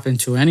can happen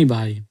to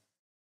anybody.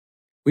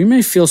 We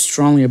may feel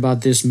strongly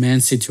about this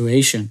man's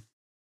situation.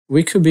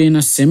 We could be in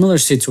a similar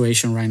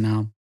situation right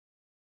now.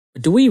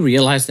 But do we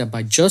realize that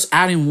by just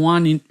adding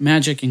one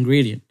magic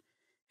ingredient,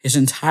 his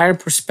entire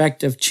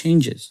perspective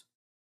changes?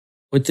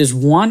 With this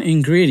one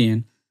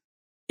ingredient,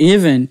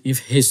 even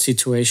if his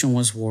situation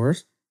was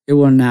worse, it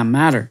will not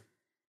matter.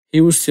 He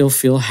will still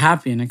feel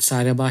happy and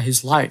excited about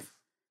his life,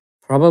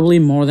 probably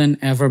more than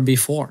ever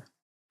before.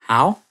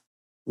 How?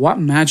 What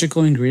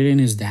magical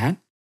ingredient is that?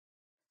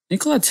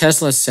 Nikola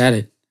Tesla said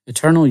it,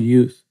 eternal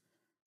youth.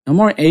 No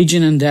more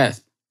aging and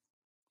death.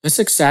 Let's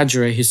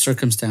exaggerate his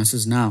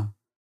circumstances now.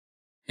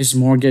 His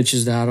mortgage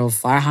is that of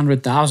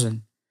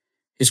 $500,000.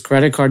 His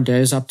credit card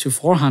debt is up to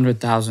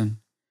 $400,000.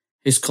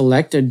 His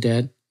collected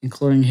debt,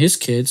 including his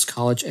kids'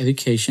 college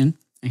education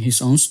and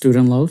his own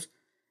student loans,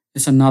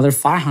 is another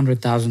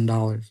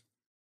 $500,000.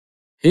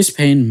 He's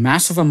paying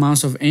massive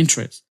amounts of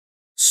interest,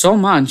 so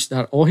much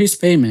that all his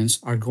payments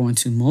are going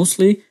to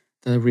mostly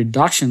the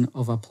reduction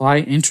of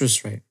applied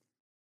interest rate.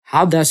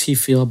 How does he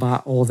feel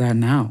about all that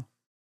now?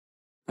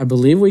 I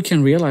believe we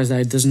can realize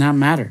that it does not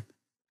matter.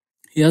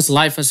 He has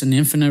life as an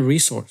infinite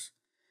resource.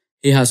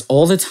 He has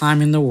all the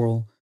time in the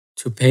world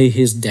to pay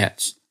his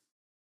debts.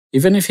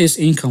 Even if his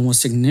income was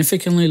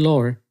significantly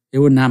lower, it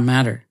would not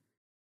matter.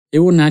 It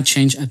would not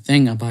change a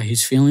thing about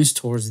his feelings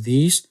towards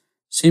these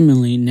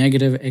seemingly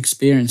negative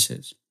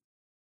experiences.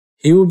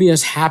 He will be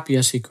as happy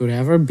as he could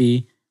ever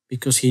be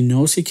because he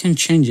knows he can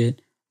change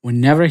it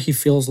whenever he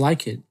feels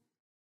like it.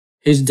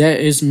 His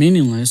debt is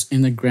meaningless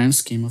in the grand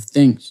scheme of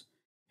things.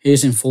 He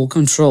is in full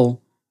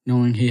control,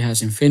 knowing he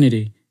has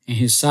infinity in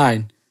his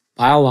side,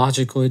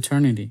 biological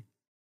eternity.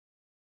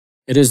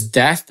 It is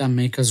death that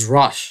makes us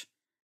rush.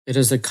 It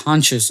is the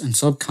conscious and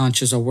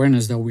subconscious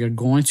awareness that we are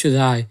going to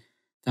die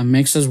that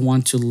makes us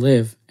want to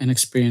live and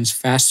experience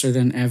faster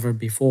than ever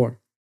before.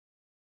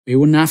 We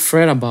will not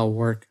fret about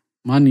work,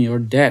 money, or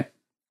debt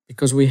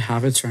because we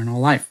have eternal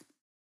life.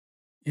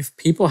 If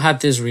people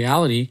had this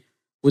reality,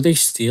 would they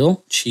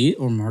steal, cheat,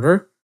 or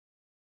murder?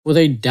 Would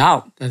they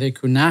doubt that they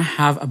could not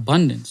have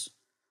abundance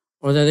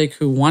or that they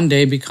could one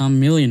day become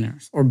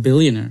millionaires or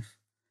billionaires?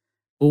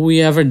 Will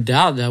we ever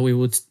doubt that we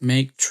would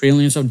make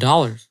trillions of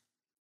dollars,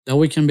 that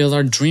we can build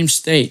our dream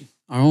state,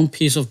 our own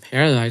piece of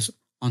paradise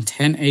on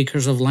 10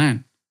 acres of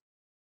land?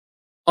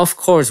 Of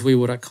course, we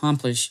would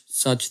accomplish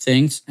such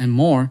things and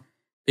more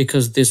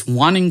because this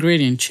one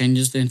ingredient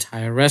changes the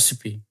entire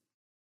recipe.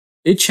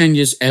 It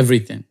changes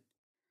everything.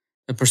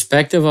 The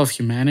perspective of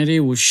humanity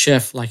would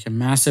shift like a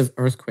massive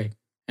earthquake,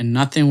 and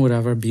nothing would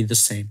ever be the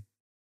same.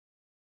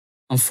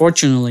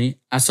 Unfortunately,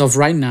 as of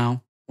right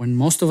now, when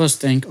most of us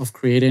think of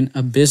creating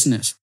a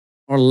business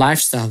or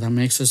lifestyle that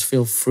makes us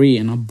feel free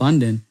and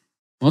abundant,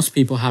 most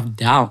people have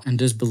doubt and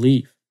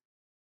disbelief.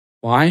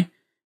 Why?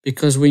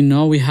 Because we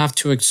know we have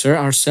to exert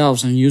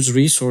ourselves and use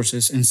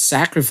resources and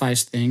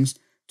sacrifice things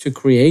to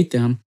create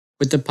them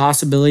with the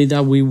possibility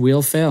that we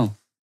will fail.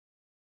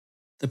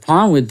 The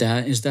problem with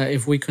that is that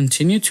if we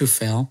continue to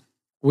fail,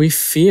 we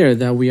fear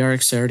that we are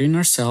exerting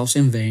ourselves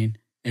in vain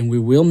and we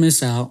will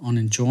miss out on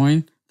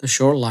enjoying the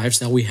short lives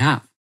that we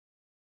have.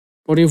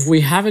 But if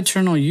we have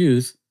eternal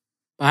youth,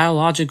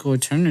 biological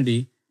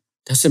eternity,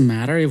 does it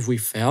matter if we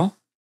fail?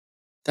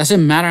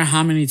 Doesn't matter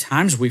how many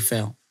times we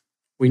fail.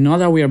 We know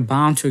that we are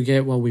bound to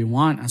get what we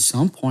want at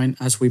some point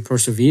as we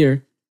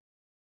persevere.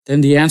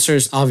 Then the answer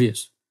is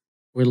obvious.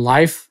 With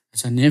life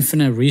as an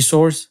infinite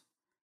resource,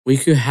 we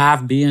could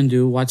have, be, and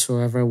do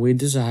whatsoever we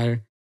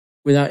desire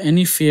without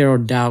any fear or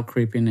doubt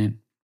creeping in.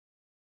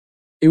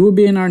 It would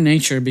be in our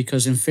nature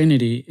because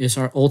infinity is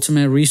our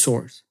ultimate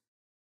resource.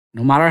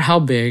 No matter how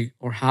big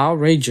or how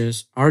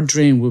outrageous our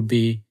dream would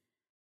be,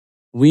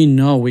 we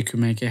know we could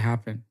make it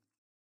happen.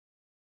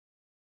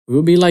 We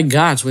will be like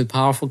gods with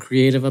powerful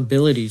creative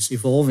abilities,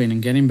 evolving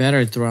and getting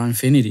better throughout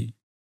infinity.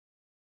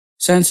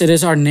 Since it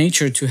is our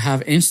nature to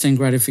have instant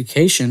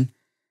gratification,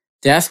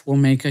 death will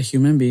make a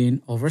human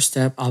being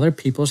overstep other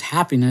people's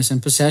happiness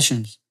and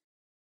possessions.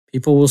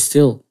 People will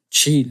steal,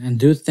 cheat, and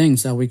do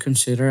things that we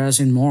consider as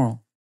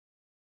immoral.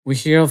 We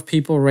hear of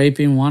people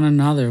raping one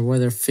another,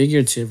 whether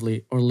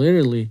figuratively or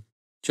literally,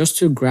 just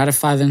to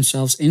gratify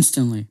themselves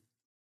instantly.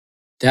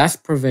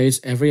 Death pervades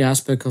every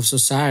aspect of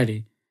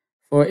society,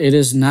 for it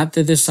is not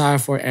the desire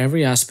for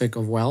every aspect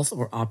of wealth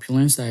or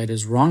opulence that it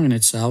is wrong in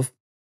itself,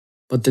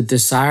 but the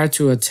desire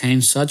to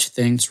attain such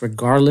things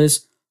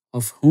regardless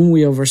of whom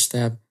we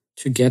overstep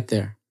to get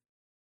there.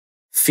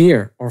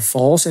 Fear or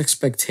false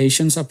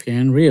expectations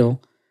appearing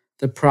real,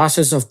 the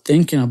process of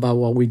thinking about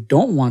what we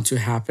don't want to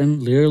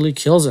happen literally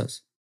kills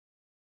us.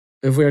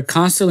 If we are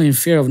constantly in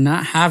fear of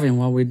not having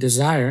what we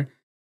desire,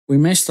 we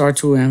may start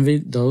to envy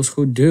those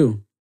who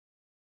do.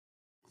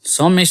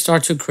 Some may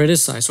start to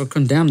criticize or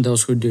condemn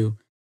those who do,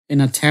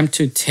 in an attempt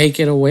to take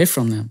it away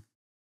from them.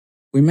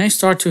 We may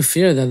start to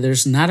fear that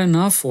there's not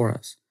enough for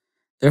us.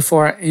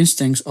 Therefore, our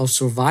instincts of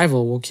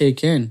survival will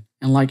kick in,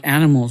 and like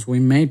animals, we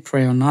may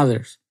prey on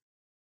others.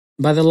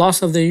 By the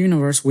laws of the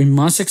universe, we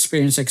must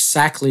experience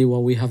exactly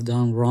what we have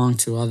done wrong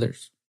to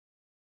others.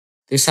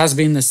 This has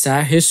been the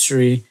sad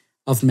history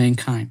of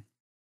mankind.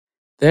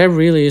 There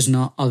really is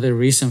no other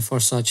reason for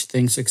such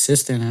things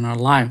existing in our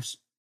lives.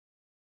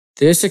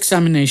 This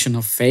examination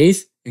of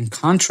faith in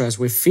contrast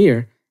with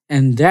fear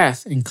and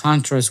death in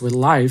contrast with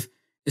life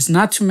is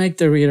not to make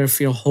the reader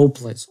feel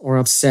hopeless or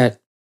upset,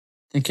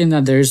 thinking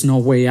that there is no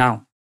way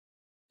out.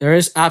 There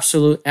is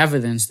absolute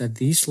evidence that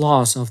these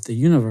laws of the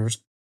universe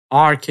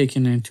are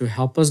kicking in to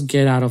help us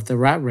get out of the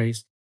rat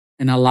race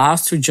and allow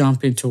us to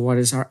jump into what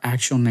is our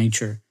actual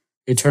nature,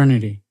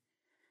 eternity.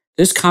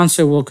 This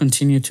concept will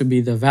continue to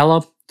be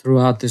developed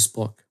throughout this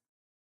book.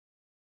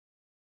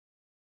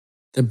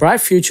 The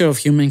bright future of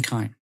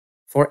humankind.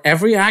 For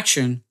every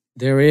action,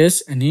 there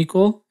is an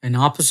equal and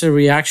opposite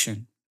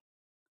reaction.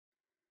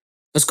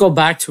 Let's go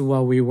back to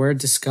what we were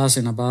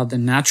discussing about the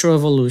natural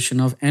evolution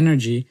of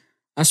energy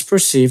as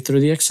perceived through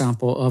the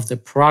example of the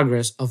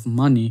progress of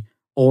money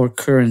or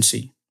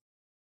currency.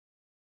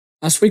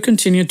 As we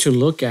continue to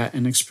look at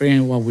and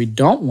experience what we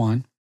don't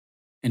want,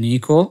 an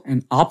equal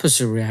and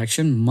opposite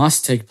reaction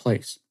must take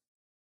place.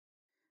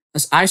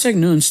 As Isaac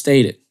Newton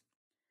stated,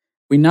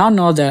 we now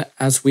know that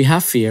as we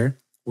have fear,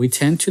 we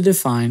tend to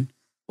define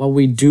what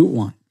we do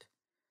want.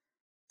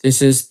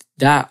 This is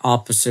that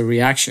opposite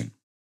reaction.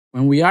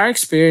 When we are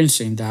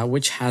experiencing that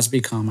which has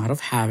become out of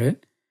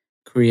habit,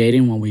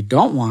 creating what we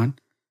don't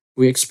want,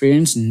 we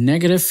experience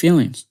negative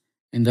feelings,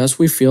 and thus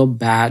we feel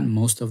bad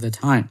most of the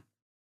time.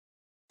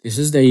 This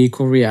is the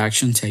equal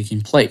reaction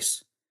taking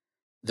place.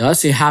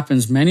 Thus, it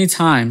happens many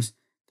times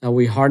that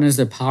we harness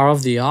the power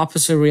of the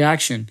opposite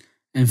reaction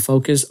and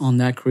focus on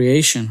that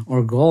creation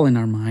or goal in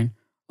our mind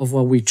of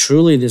what we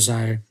truly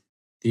desire,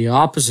 the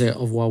opposite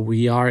of what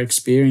we are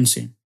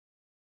experiencing.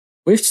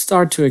 We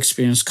start to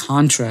experience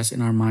contrast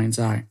in our mind's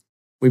eye.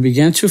 We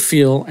begin to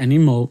feel and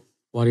emote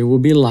what it will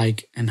be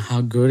like and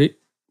how good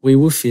we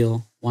will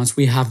feel once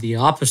we have the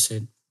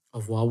opposite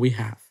of what we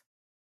have.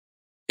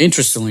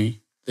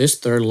 Interestingly, this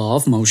third law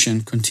of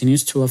motion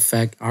continues to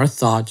affect our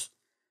thoughts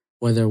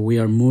whether we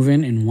are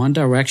moving in one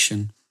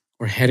direction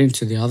or heading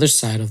to the other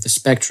side of the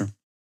spectrum.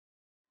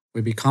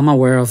 We become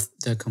aware of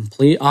the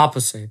complete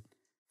opposite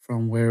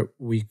from where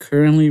we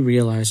currently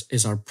realize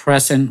is our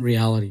present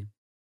reality.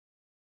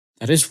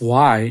 That is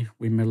why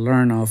we may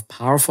learn of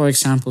powerful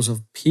examples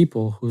of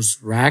people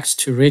whose rags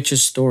to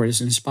riches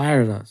stories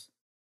inspired us.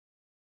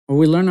 Or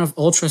we learn of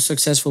ultra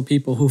successful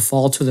people who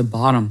fall to the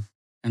bottom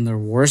and their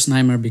worst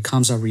nightmare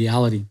becomes a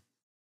reality.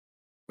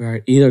 We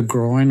are either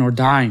growing or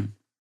dying.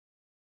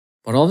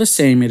 But all the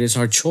same, it is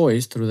our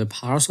choice through the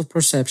powers of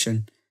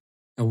perception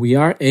that we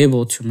are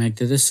able to make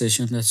the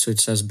decision that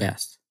suits us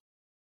best.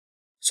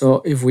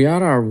 So if we are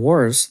at our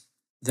worst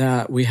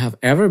that we have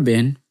ever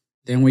been,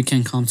 then we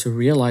can come to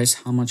realize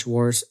how much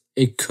worse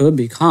it could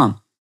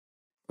become.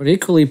 But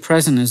equally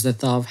present is the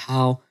thought of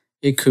how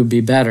it could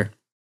be better.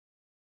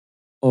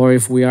 Or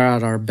if we are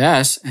at our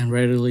best and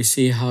readily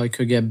see how it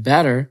could get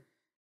better,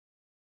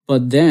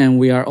 but then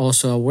we are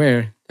also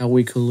aware that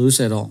we could lose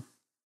it all.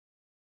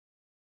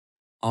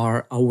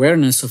 Our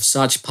awareness of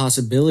such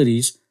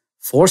possibilities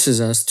forces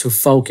us to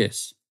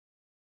focus.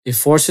 It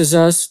forces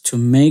us to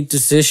make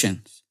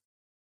decisions.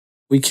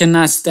 We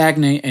cannot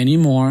stagnate any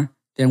more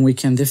than we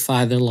can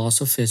defy the laws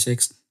of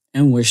physics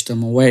and wish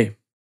them away.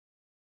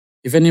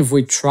 Even if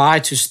we try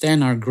to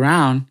stand our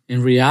ground,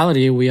 in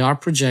reality we are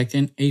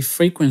projecting a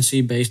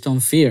frequency based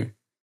on fear.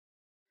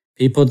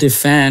 People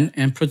defend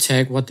and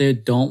protect what they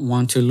don't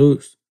want to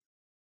lose.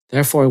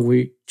 Therefore, if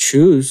we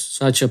choose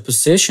such a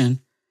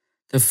position,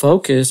 the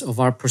focus of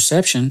our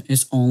perception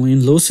is only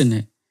in losing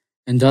it,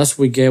 and thus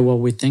we get what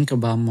we think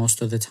about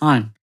most of the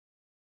time.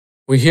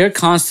 We hear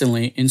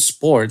constantly in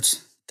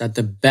sports that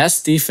the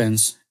best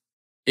defense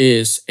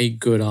is a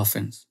good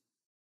offense.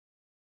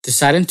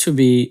 Deciding to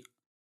be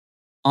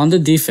on the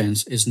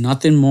defense is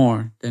nothing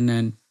more than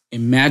an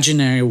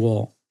imaginary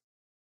wall.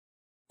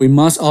 We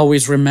must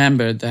always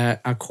remember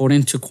that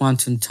according to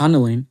quantum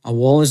tunneling, a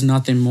wall is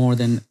nothing more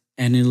than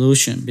an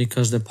illusion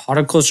because the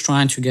particles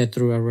trying to get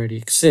through already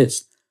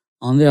exist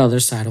on the other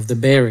side of the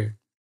barrier.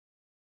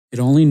 It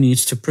only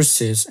needs to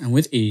persist, and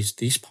with ease,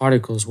 these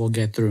particles will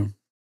get through.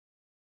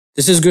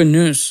 This is good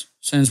news,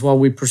 since what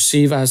we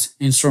perceive as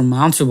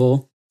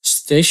insurmountable,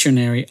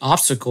 stationary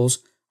obstacles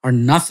are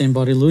nothing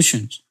but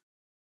illusions.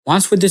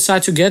 Once we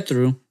decide to get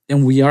through,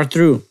 then we are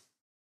through.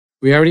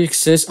 We already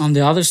exist on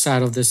the other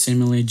side of the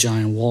seemingly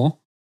giant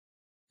wall.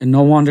 And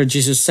no wonder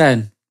Jesus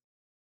said,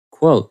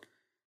 quote,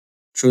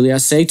 "Truly I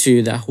say to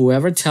you that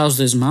whoever tells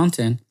this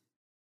mountain,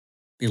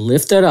 be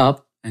lifted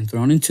up and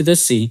thrown into the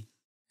sea,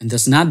 and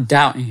does not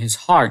doubt in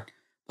his heart,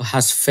 but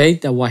has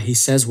faith that what he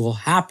says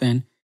will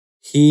happen,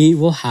 he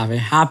will have it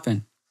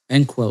happen."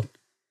 End quote.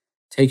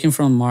 Taken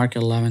from Mark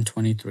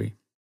 11:23.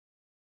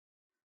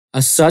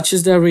 As such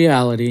is the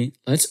reality,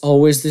 let's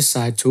always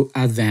decide to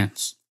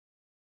advance.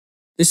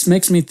 This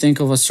makes me think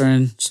of a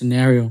certain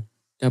scenario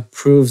that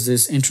proves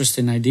this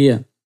interesting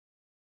idea.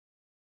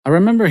 I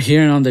remember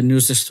hearing on the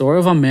news the story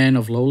of a man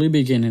of lowly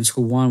beginnings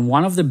who won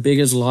one of the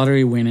biggest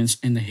lottery winnings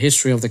in the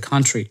history of the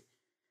country.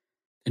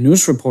 The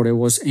news reporter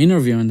was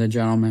interviewing the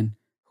gentleman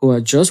who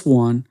had just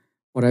won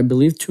what I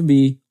believe to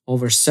be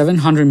over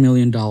 $700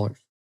 million.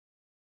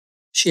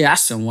 She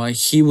asked him what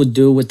he would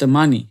do with the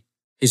money.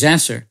 His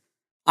answer,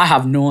 "I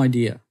have no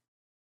idea."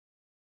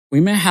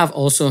 We may have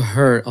also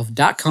heard of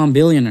dot-com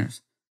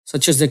billionaires,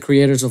 such as the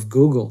creators of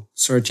Google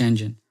search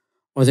engine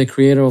or the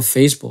creator of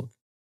Facebook.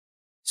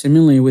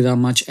 Seemingly without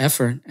much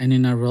effort and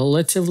in a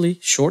relatively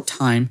short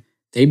time,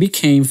 they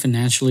became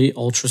financially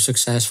ultra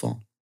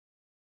successful.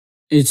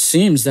 It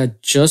seems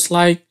that just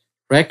like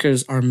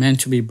records are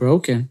meant to be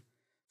broken,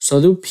 so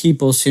do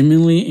people's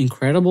seemingly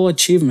incredible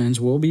achievements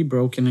will be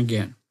broken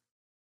again.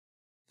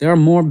 There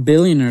are more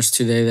billionaires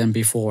today than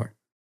before.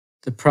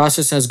 The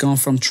process has gone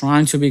from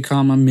trying to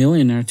become a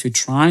millionaire to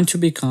trying to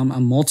become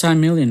a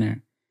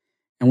multimillionaire,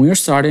 and we are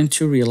starting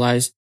to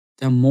realize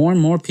that more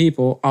and more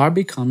people are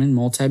becoming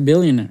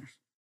multi-billionaires.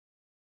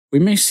 We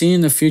may see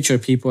in the future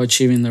people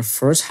achieving their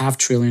first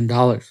 $500 billion.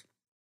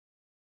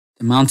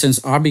 The mountains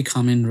are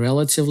becoming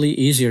relatively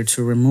easier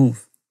to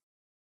remove.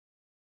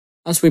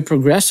 As we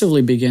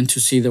progressively begin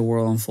to see the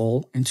world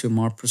unfold into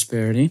more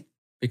prosperity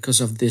because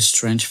of this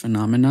strange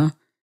phenomena,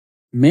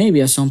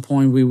 maybe at some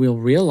point we will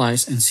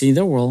realize and see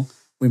the world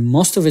with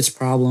most of its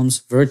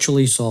problems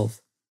virtually solved.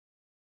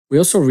 We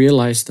also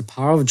realize the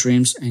power of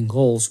dreams and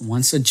goals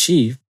once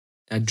achieved,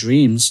 that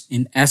dreams,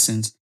 in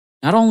essence,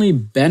 not only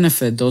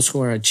benefit those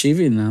who are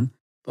achieving them,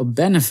 but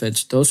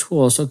benefits those who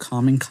also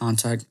come in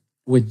contact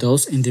with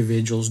those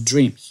individuals'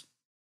 dreams.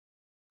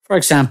 For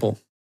example,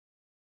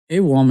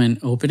 a woman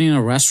opening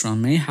a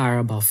restaurant may hire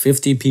about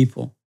 50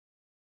 people,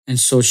 and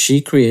so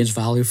she creates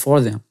value for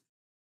them.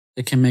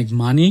 They can make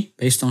money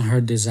based on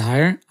her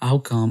desired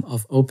outcome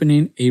of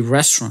opening a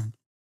restaurant.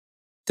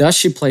 Thus,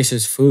 she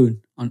places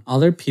food on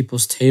other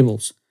people's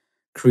tables,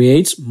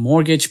 creates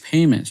mortgage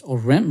payments or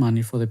rent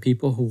money for the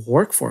people who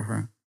work for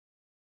her.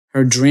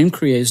 Her dream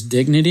creates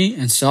dignity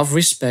and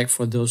self-respect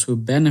for those who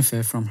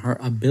benefit from her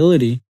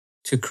ability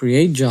to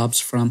create jobs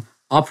from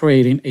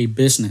operating a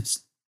business.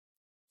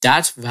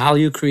 That's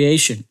value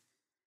creation.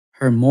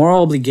 Her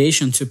moral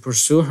obligation to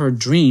pursue her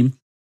dream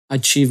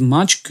achieves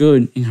much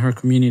good in her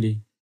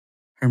community.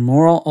 Her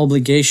moral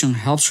obligation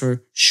helps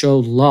her show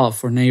love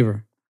for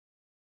neighbor.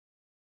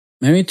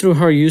 Maybe through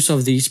her use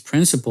of these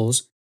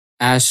principles,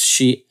 as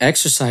she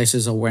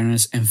exercises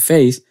awareness and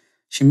faith,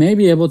 she may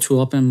be able to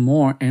open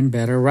more and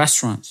better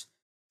restaurants.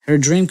 Her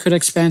dream could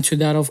expand to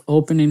that of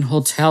opening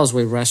hotels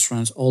with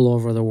restaurants all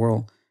over the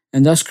world,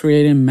 and thus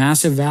creating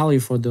massive value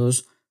for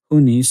those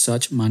who need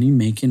such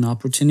money-making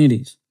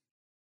opportunities.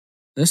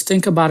 Let's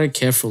think about it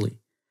carefully.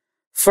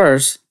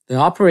 First, the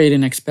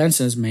operating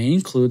expenses may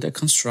include the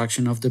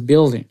construction of the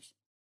buildings.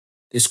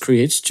 This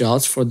creates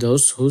jobs for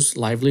those whose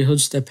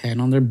livelihoods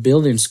depend on their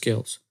building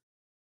skills.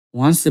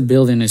 Once the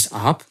building is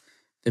up,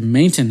 the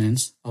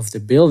maintenance of the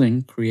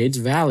building creates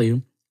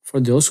value for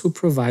those who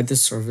provide the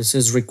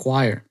services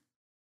required.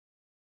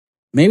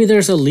 Maybe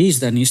there's a lease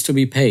that needs to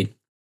be paid.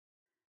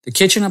 The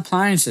kitchen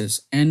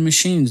appliances and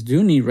machines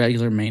do need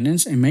regular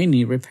maintenance and may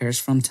need repairs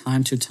from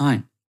time to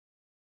time.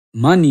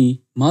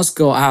 Money must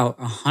go out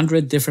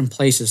 100 different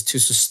places to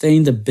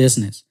sustain the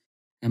business,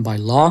 and by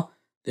law,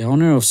 the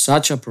owner of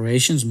such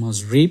operations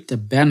must reap the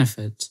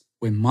benefits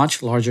with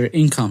much larger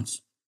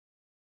incomes.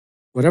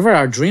 Whatever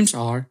our dreams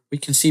are, we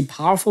can see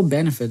powerful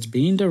benefits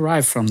being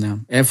derived from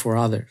them and for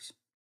others.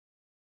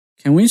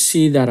 Can we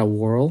see that a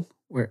world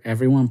where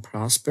everyone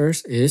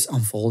prospers is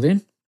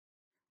unfolding?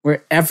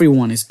 Where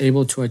everyone is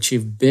able to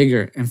achieve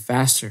bigger and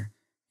faster,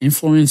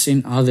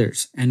 influencing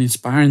others and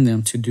inspiring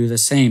them to do the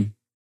same.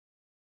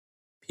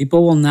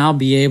 People will now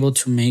be able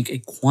to make a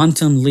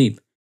quantum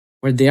leap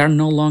where they are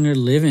no longer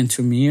living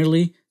to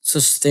merely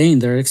sustain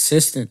their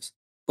existence,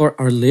 but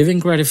are living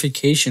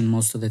gratification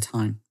most of the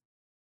time.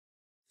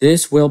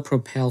 This will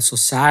propel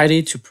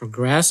society to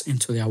progress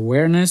into the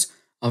awareness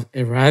of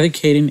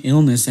eradicating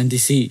illness and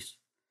disease.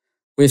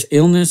 With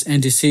illness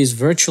and disease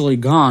virtually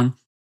gone,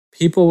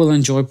 people will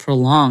enjoy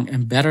prolonged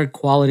and better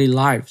quality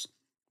lives.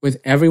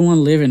 With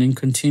everyone living in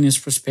continuous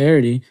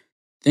prosperity,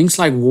 things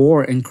like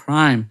war and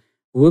crime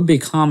will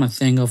become a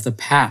thing of the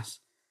past,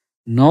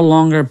 no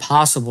longer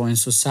possible in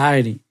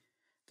society.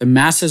 The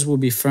masses will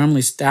be firmly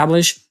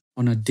established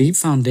on a deep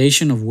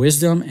foundation of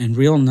wisdom and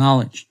real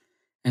knowledge,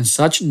 and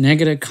such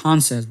negative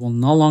concepts will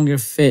no longer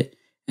fit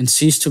and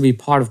cease to be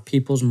part of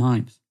people's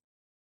minds.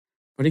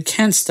 But it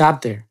can't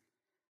stop there,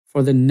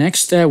 for the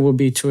next step will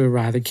be to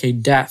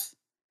eradicate death.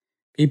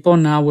 People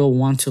now will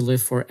want to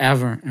live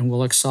forever and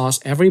will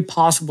exhaust every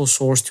possible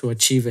source to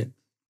achieve it.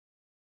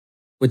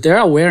 With their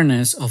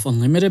awareness of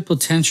unlimited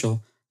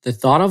potential, the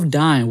thought of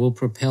dying will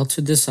propel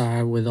to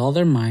desire with all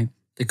their might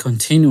the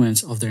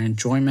continuance of their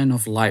enjoyment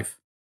of life.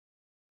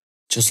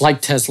 Just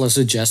like Tesla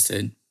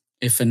suggested,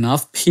 if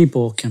enough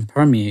people can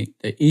permeate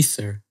the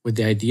ether with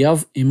the idea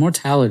of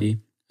immortality,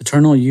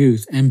 eternal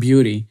youth, and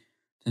beauty,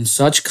 then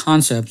such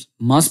concepts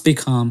must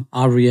become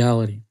our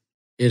reality.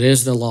 It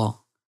is the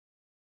law.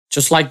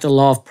 Just like the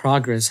law of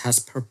progress has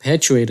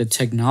perpetuated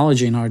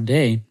technology in our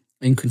day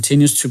and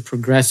continues to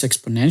progress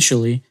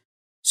exponentially,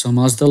 so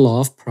must the law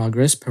of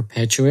progress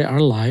perpetuate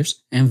our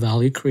lives and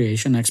value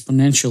creation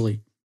exponentially.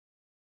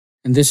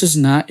 And this is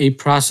not a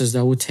process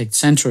that would take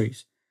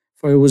centuries,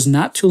 for it was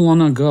not too long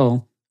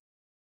ago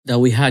that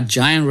we had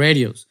giant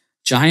radios,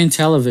 giant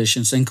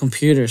televisions and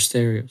computer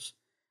stereos,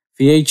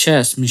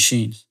 VHS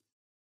machines,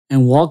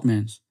 and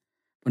Walkmans.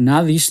 But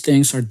now these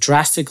things are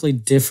drastically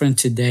different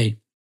today.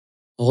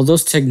 All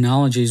those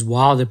technologies,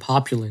 while they're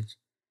popular,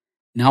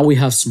 now we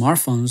have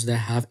smartphones that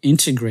have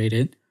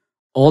integrated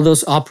all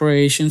those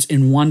operations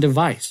in one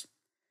device.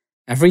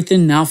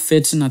 Everything now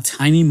fits in a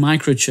tiny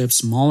microchip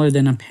smaller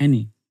than a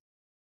penny.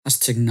 As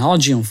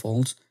technology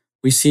unfolds,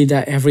 we see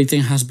that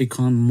everything has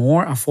become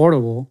more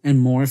affordable and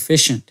more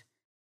efficient.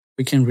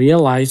 We can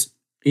realize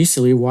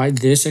easily why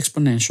this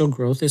exponential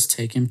growth is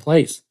taking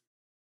place.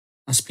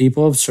 As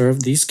people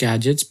observe these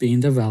gadgets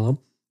being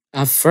developed,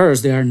 at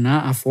first they are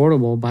not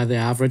affordable by the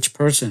average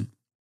person.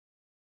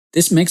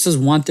 This makes us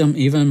want them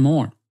even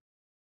more.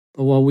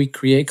 But what we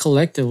create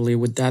collectively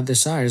with that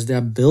desire is the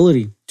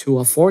ability to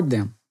afford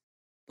them.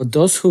 But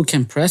those who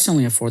can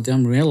presently afford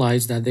them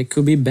realize that they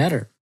could be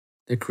better.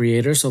 The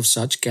creators of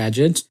such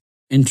gadgets,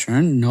 in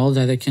turn, know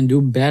that they can do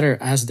better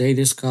as they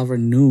discover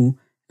new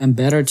and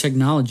better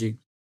technology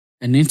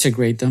and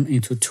integrate them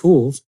into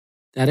tools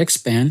that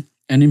expand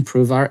and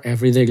improve our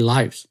everyday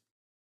lives.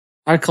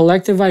 Our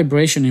collective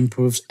vibration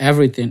improves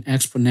everything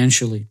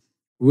exponentially.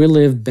 We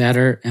live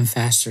better and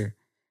faster.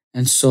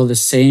 And so the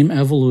same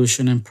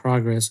evolution and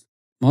progress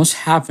must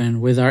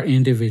happen with our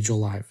individual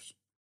lives.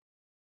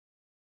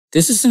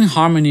 This is in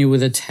harmony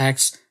with the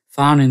text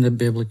found in the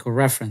biblical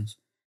reference.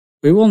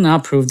 We will now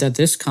prove that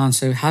this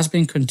concept has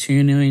been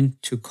continuing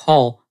to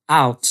call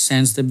out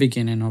since the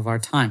beginning of our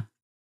time.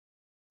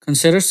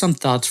 Consider some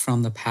thoughts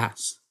from the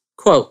past.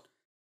 Quote,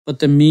 "But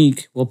the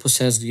meek will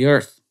possess the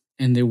earth,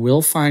 and they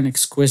will find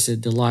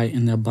exquisite delight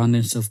in the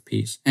abundance of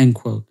peace." End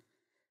quote.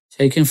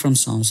 Taken from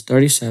Psalms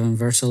 37,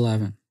 verse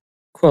 11.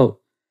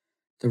 Quote,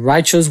 "The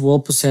righteous will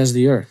possess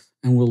the earth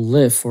and will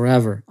live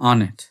forever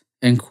on it."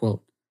 End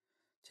quote.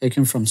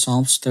 Taken from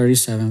Psalms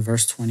 37,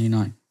 verse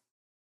 29.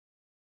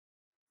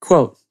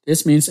 Quote,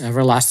 "This means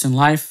everlasting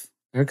life.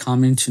 They're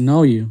coming to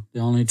know you, the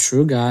only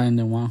true God and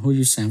the one who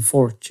you sent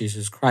forth,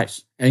 Jesus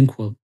Christ." End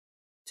quote.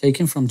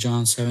 Taken from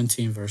John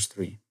 17, verse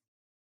 3.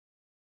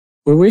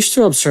 We wish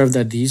to observe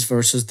that these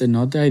verses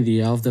denote the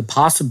idea of the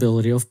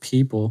possibility of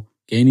people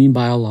gaining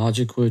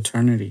biological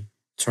eternity,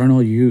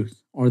 eternal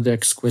youth, or the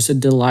exquisite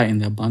delight in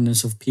the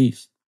abundance of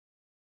peace.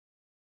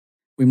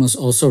 We must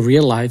also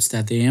realize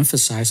that they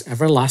emphasize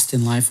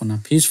everlasting life on a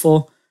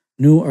peaceful,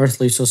 new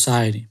earthly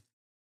society.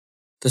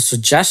 The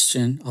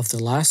suggestion of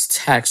the last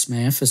text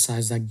may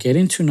emphasize that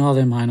getting to know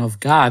the mind of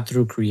God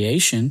through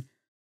creation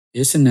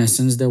is in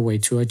essence the way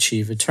to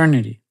achieve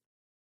eternity.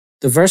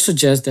 The verse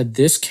suggests that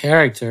this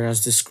character,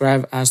 as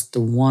described as the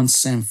one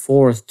sent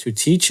forth to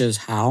teach us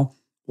how,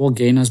 will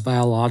gain us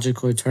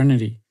biological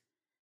eternity.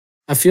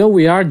 I feel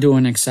we are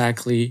doing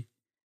exactly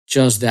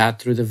just that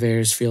through the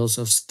various fields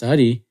of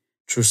study,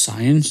 through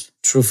science,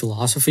 through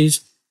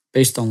philosophies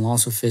based on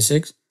laws of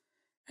physics,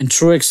 and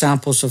true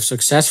examples of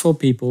successful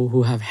people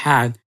who have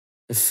had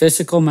the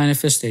physical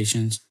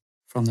manifestations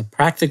from the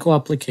practical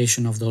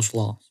application of those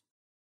laws.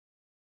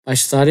 By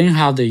studying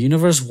how the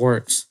universe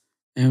works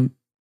and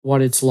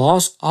what its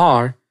laws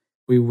are,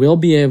 we will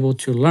be able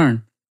to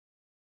learn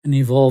and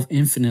evolve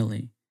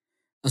infinitely.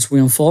 As we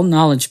unfold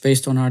knowledge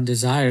based on our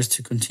desires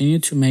to continue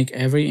to make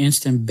every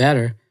instant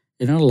better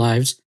in our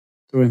lives,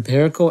 through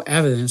empirical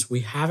evidence,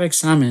 we have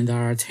examined that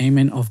our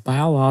attainment of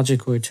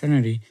biological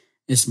eternity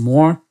is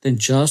more than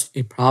just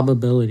a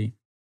probability.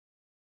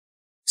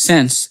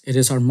 Since it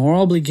is our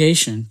moral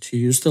obligation to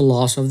use the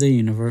laws of the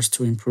universe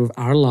to improve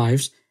our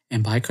lives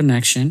and by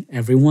connection,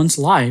 everyone's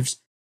lives,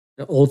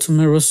 the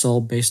ultimate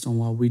result based on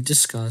what we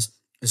discuss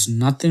is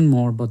nothing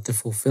more but the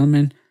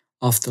fulfillment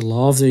of the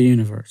law of the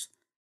universe,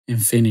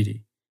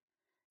 infinity.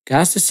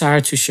 God's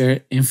desire to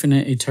share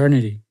infinite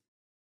eternity.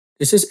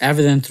 This is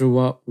evident through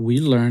what we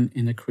learn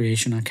in the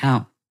creation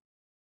account.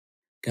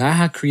 God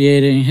had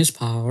created in His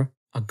power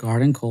a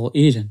garden called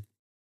Eden.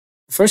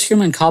 The first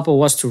human couple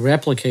was to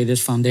replicate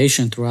this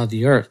foundation throughout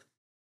the earth.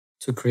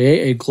 To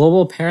create a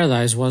global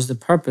paradise was the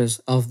purpose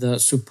of the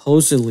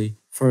supposedly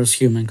first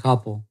human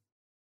couple.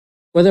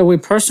 Whether we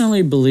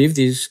personally believe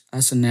this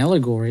as an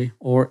allegory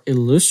or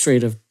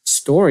illustrative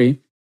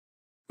story,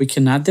 we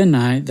cannot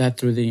deny that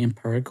through the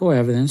empirical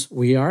evidence,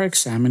 we are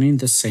examining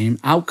the same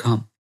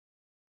outcome.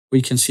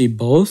 We can see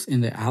both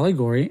in the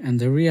allegory and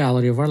the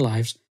reality of our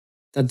lives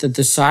that the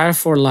desire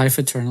for life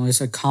eternal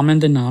is a common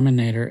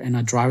denominator and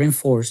a driving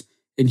force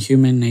in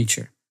human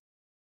nature.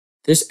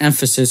 This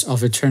emphasis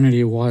of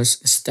eternity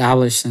was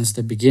established since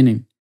the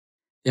beginning.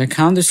 The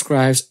account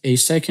describes a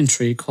second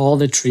tree called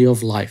the tree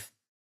of life.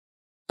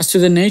 As to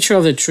the nature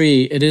of the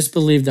tree, it is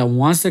believed that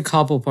once the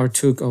couple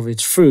partook of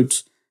its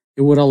fruits,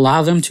 it would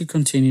allow them to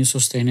continue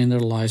sustaining their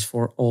lives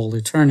for all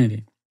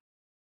eternity.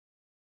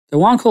 The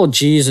one called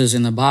Jesus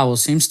in the Bible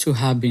seems to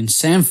have been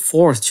sent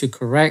forth to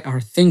correct our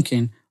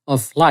thinking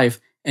of life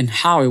and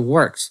how it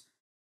works.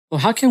 Well,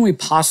 how can we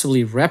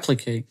possibly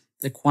replicate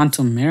the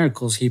quantum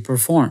miracles he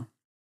performed?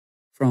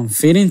 From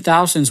feeding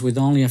thousands with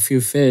only a few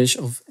fish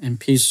and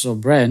pieces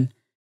of bread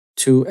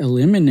to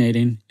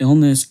eliminating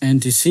illness and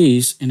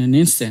disease in an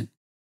instant.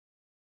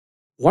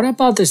 What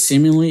about the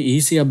seemingly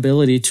easy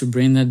ability to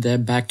bring the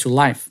dead back to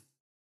life?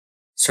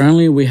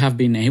 Certainly, we have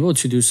been able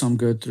to do some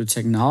good through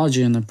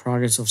technology and the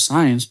progress of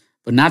science,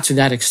 but not to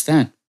that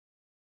extent.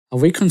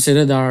 Have we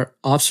considered our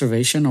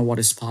observation of what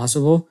is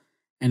possible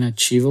and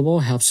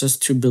achievable helps us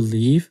to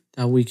believe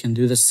that we can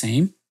do the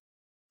same?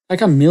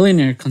 Like a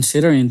millionaire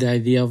considering the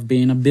idea of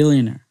being a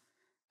billionaire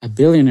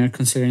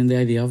considering the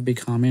idea of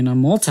becoming a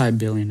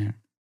multi-billionaire.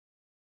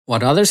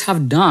 What others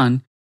have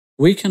done,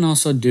 we can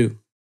also do.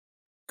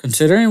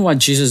 Considering what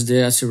Jesus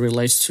did as it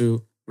relates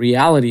to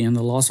reality and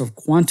the laws of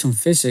quantum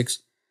physics,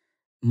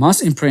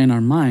 must imprint in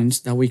our minds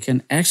that we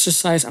can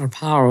exercise our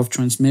power of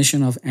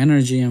transmission of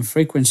energy and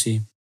frequency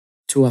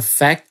to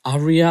affect our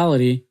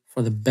reality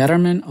for the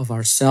betterment of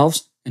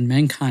ourselves and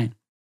mankind.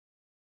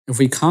 If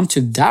we come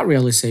to that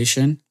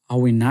realization, are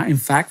we not in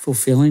fact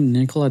fulfilling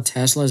Nikola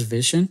Tesla's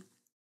vision?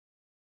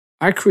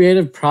 Our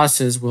creative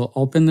process will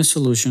open the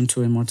solution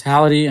to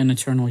immortality and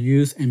eternal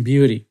youth and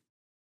beauty.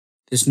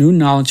 This new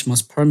knowledge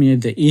must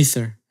permeate the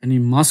ether and it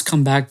must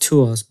come back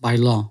to us by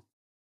law.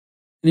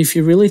 And if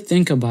you really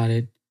think about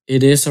it,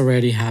 it is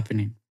already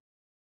happening.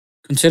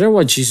 Consider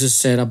what Jesus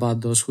said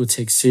about those who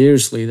take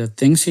seriously the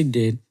things he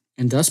did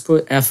and thus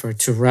put effort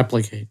to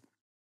replicate.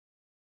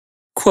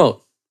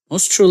 Quote,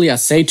 "Most truly I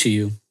say to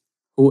you,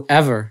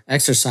 whoever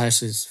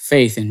exercises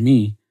faith in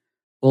me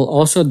will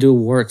also do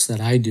works that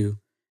I do,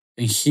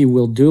 and he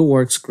will do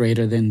works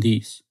greater than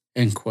these."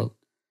 End quote.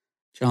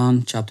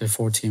 John chapter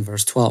 14,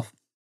 verse 12.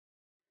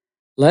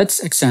 Let's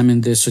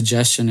examine this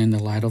suggestion in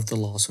the light of the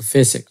laws of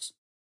physics.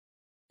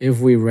 If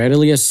we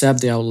readily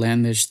accept the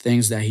outlandish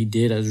things that he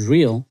did as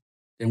real,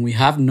 then we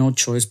have no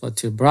choice but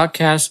to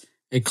broadcast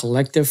a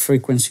collective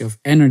frequency of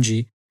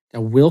energy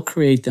that will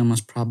create them as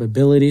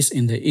probabilities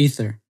in the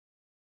ether,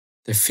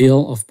 the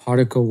field of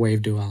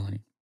particle-wave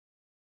duality.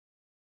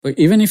 But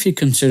even if you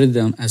consider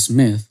them as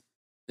myth,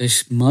 they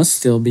must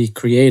still be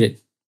created.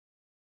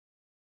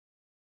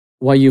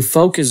 What you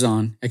focus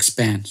on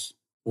expands,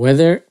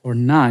 whether or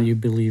not you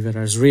believe it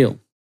as real.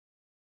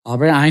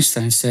 Albert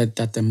Einstein said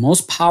that the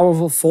most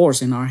powerful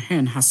force in our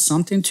hand has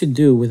something to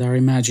do with our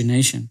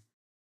imagination.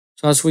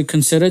 So as we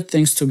consider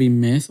things to be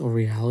myth or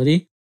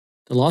reality,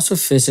 the laws of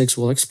physics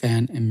will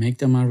expand and make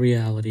them a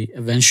reality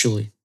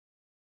eventually.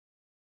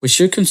 We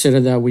should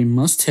consider that we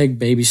must take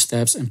baby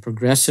steps and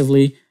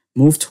progressively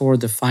move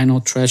toward the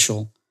final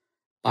threshold,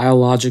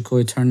 biological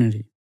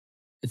eternity.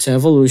 Its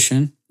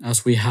evolution,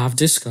 as we have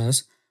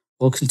discussed,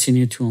 will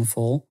continue to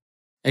unfold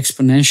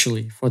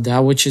exponentially, for that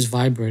which is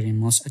vibrating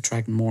must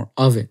attract more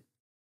of it.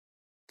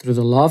 Through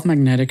the law of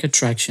magnetic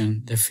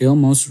attraction, the field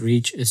must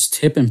reach its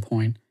tipping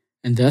point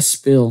and thus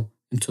spill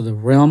into the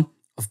realm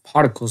of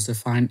particles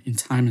defined in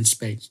time and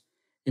space.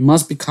 It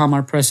must become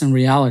our present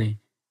reality.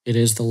 It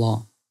is the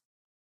law.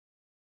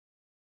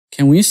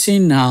 Can we see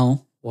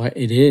now what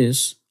it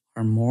is,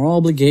 our moral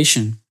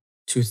obligation,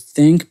 to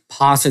think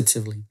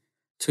positively,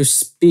 to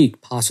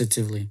speak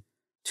positively,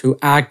 to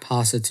act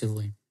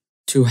positively,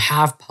 to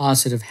have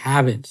positive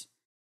habits,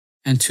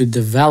 and to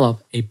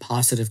develop a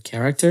positive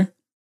character?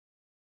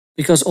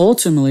 Because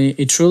ultimately,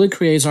 it truly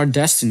creates our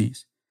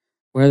destinies,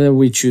 whether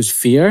we choose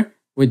fear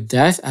with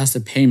death as the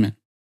payment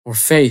or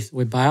faith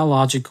with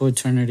biological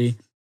eternity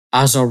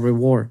as our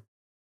reward.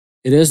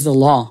 It is the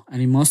law,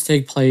 and it must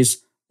take place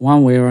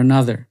one way or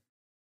another.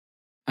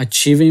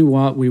 Achieving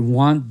what we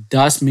want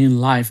does mean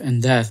life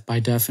and death by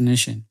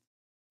definition.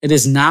 It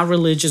is not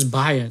religious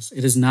bias,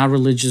 it is not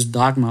religious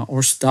dogma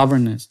or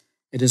stubbornness,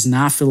 it is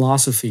not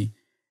philosophy.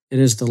 It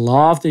is the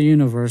law of the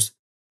universe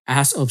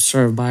as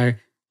observed by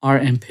our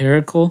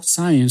empirical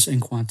science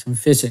and quantum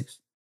physics.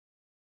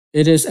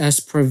 It is as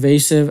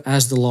pervasive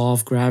as the law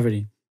of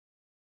gravity.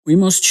 We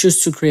must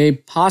choose to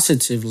create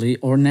positively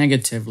or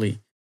negatively.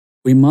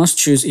 We must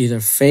choose either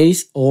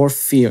faith or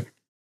fear,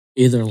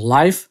 either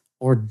life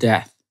or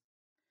death.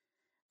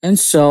 And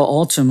so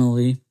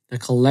ultimately, the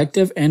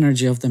collective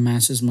energy of the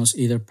masses must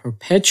either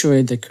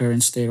perpetuate the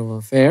current state of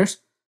affairs,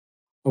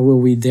 or will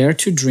we dare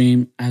to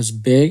dream as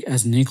big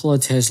as Nikola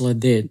Tesla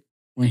did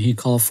when he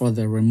called for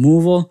the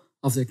removal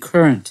of the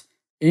current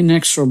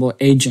inexorable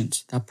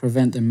agents that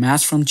prevent the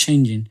mass from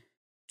changing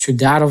to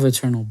that of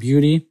eternal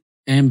beauty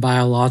and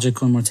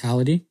biological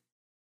immortality?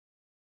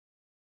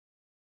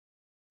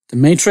 The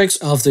matrix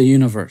of the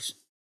universe.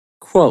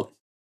 Quote,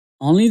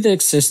 only the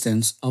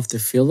existence of the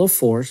field of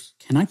force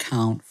can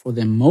account for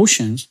the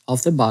motions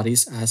of the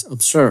bodies as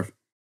observed,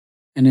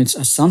 and its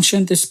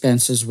assumption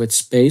dispenses with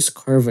space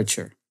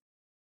curvature.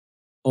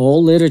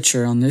 All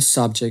literature on this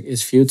subject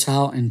is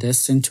futile and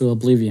destined to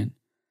oblivion.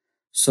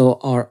 So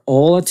are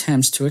all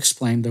attempts to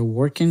explain the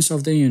workings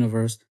of the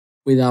universe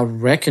without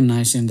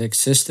recognizing the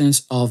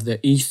existence of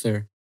the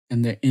ether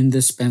and the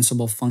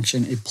indispensable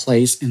function it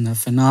plays in the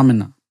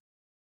phenomena.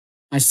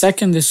 My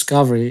second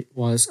discovery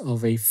was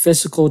of a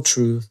physical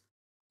truth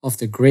of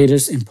the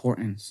greatest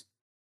importance.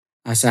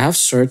 As I have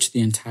searched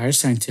the entire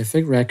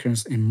scientific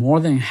records in more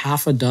than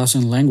half a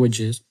dozen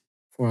languages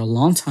for a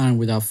long time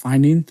without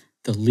finding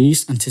the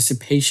least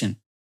anticipation,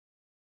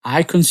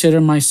 I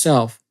consider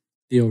myself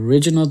the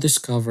original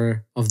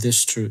discoverer of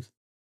this truth,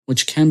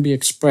 which can be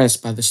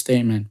expressed by the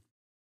statement,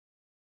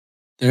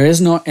 there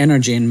is no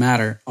energy in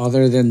matter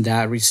other than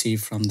that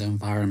received from the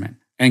environment,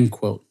 end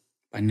quote,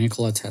 by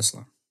Nikola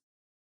Tesla.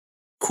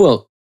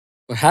 Quote,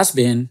 what has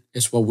been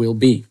is what will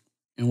be,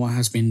 and what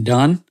has been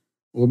done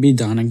will be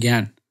done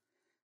again.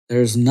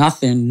 There is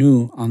nothing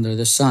new under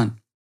the sun.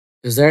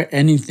 Is there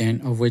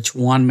anything of which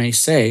one may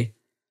say,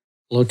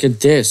 look at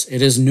this,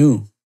 it is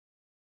new?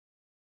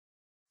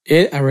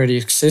 It already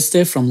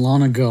existed from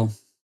long ago.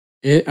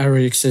 It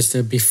already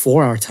existed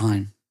before our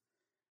time.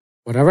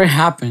 Whatever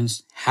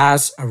happens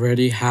has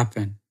already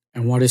happened,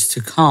 and what is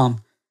to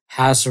come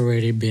has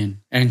already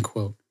been, end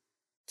quote.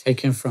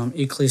 Taken from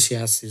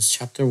Ecclesiastes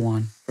chapter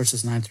 1,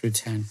 verses 9 through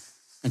 10,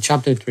 and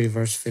chapter 3,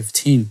 verse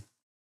 15.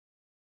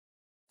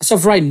 As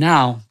of right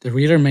now, the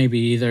reader may be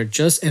either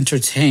just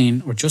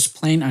entertained or just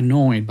plain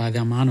annoyed by the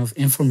amount of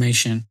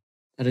information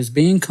that is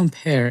being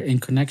compared in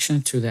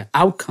connection to the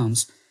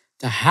outcomes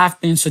that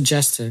have been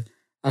suggested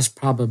as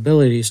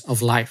probabilities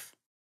of life.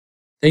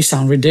 They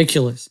sound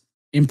ridiculous,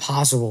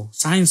 impossible,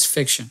 science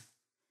fiction.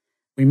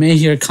 We may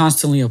hear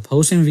constantly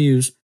opposing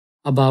views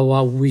about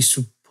what we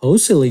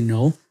supposedly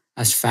know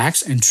as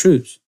facts and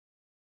truths.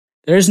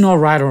 There is no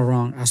right or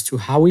wrong as to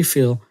how we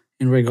feel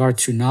in regard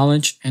to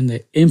knowledge and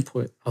the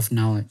input of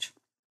knowledge.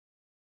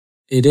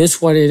 It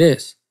is what it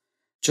is.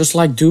 Just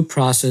like due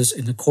process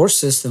in the court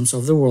systems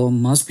of the world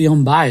must be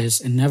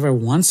unbiased and never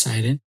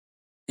one-sided,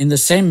 in the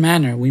same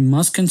manner we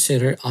must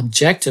consider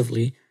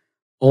objectively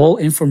all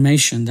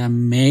information that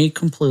may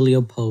completely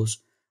oppose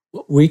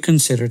what we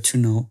consider to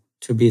know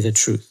to be the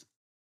truth.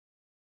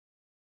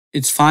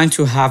 It's fine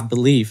to have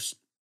beliefs,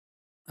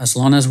 as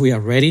long as we are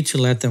ready to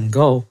let them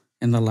go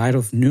in the light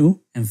of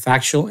new and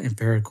factual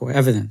empirical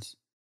evidence.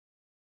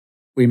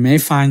 We may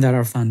find that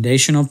our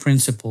foundational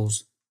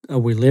principles that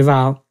we live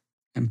out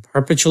and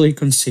perpetually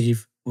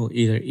conceive will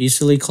either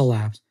easily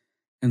collapse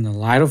in the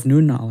light of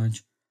new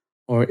knowledge,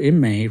 or it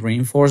may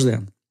reinforce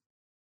them.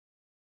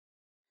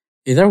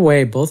 Either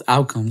way, both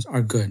outcomes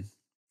are good.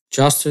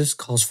 Justice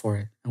calls for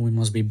it, and we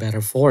must be better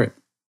for it.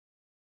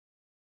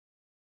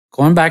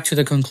 Going back to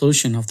the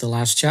conclusion of the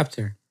last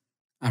chapter,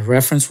 a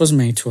reference was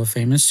made to a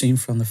famous scene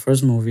from the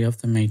first movie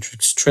of the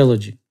Matrix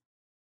trilogy.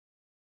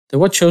 The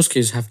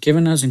Wachowskis have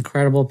given us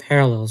incredible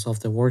parallels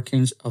of the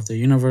workings of the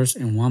universe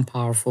in one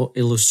powerful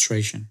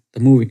illustration, the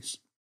movies.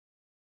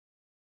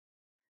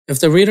 If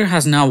the reader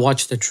has not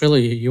watched the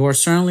trilogy, you are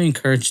certainly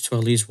encouraged to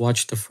at least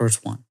watch the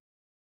first one.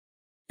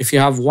 If you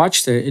have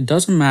watched it, it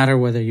doesn't matter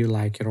whether you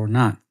like it or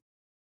not.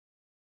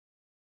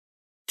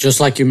 Just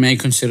like you may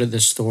consider the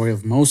story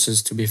of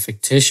Moses to be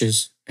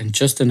fictitious and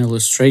just an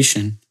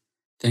illustration,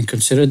 then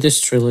consider this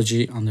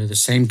trilogy under the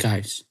same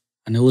guise,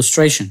 an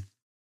illustration.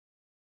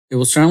 It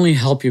will certainly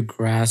help you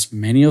grasp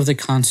many of the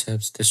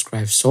concepts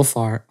described so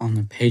far on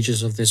the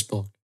pages of this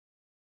book.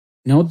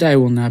 Note that it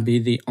will not be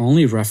the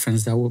only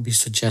reference that will be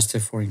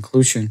suggested for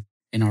inclusion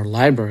in our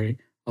library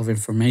of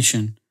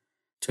information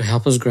to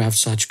help us grasp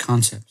such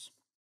concepts.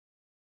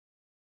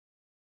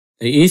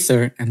 The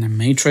ether and the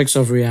matrix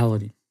of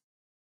reality.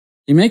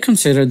 You may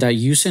consider that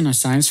using a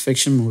science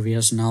fiction movie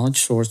as knowledge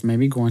source may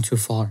be going too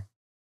far.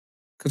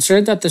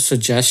 Consider that the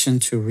suggestion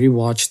to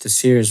rewatch the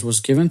series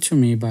was given to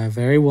me by a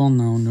very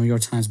well-known New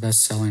York Times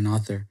best-selling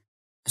author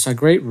as a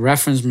great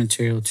reference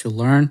material to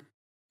learn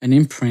and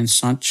imprint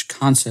such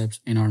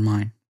concepts in our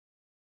mind.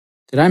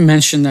 Did I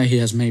mention that he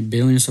has made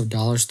billions of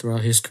dollars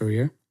throughout his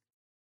career?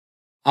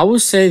 I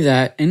would say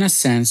that, in a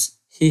sense,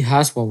 he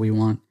has what we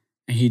want,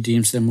 and he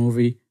deems the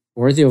movie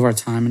worthy of our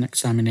time and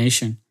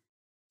examination.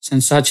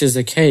 Since such is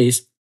the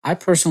case, I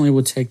personally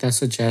would take that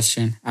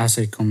suggestion as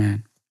a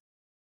command.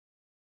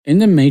 In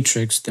The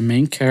Matrix, the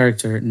main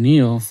character,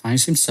 Neo,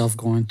 finds himself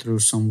going through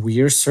some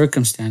weird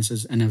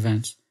circumstances and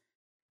events,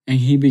 and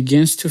he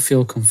begins to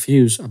feel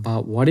confused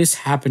about what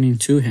is happening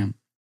to him.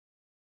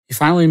 He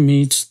finally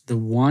meets the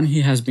one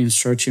he has been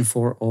searching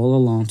for all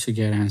along to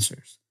get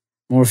answers,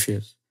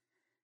 Morpheus.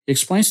 He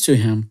explains to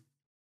him,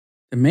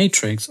 the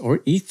Matrix,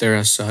 or ether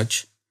as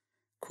such,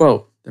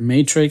 quote, "The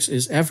Matrix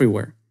is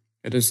everywhere.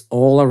 It is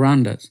all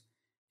around us,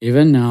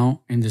 even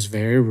now in this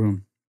very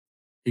room.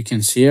 You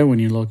can see it when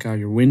you look out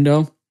your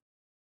window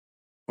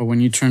or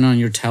when you turn on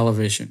your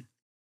television.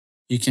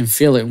 You can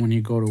feel it when you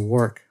go to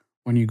work,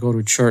 when you go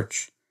to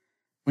church,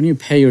 when you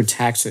pay your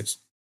taxes.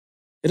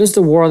 It is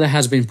the world that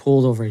has been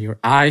pulled over your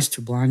eyes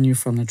to blind you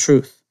from the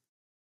truth,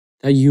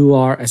 that you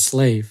are a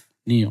slave,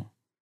 Neo.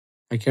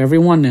 Like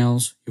everyone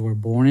else, you were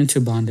born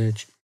into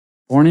bondage,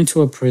 born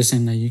into a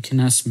prison that you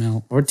cannot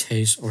smell or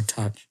taste or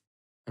touch,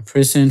 a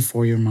prison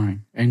for your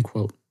mind," end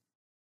quote.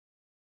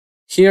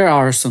 Here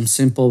are some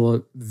simple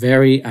but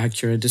very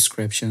accurate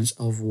descriptions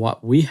of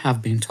what we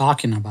have been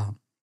talking about.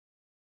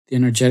 The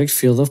energetic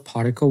field of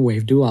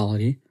particle-wave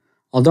duality,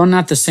 although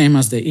not the same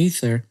as the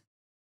ether,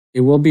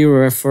 it will be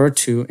referred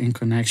to in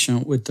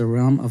connection with the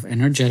realm of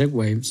energetic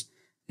waves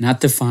not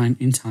defined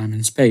in time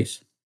and space.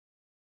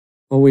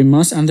 What we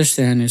must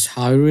understand is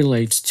how it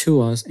relates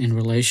to us in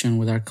relation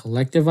with our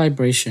collective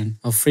vibration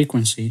of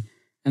frequency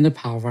and the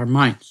power of our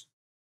minds.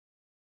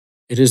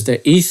 It is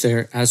the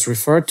ether as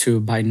referred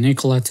to by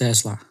Nikola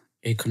Tesla,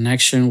 a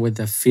connection with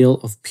the field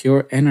of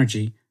pure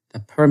energy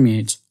that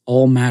permeates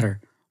all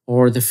matter,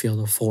 or the field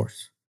of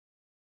force.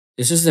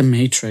 This is the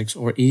matrix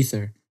or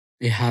ether.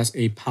 It has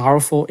a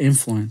powerful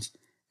influence,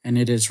 and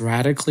it is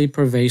radically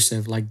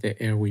pervasive like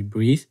the air we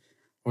breathe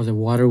or the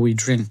water we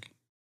drink.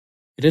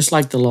 It is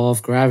like the law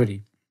of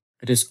gravity.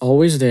 It is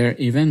always there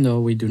even though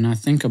we do not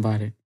think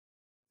about it,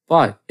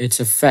 but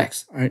its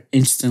effects are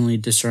instantly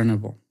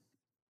discernible.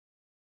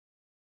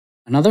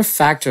 Another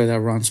factor that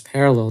runs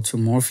parallel to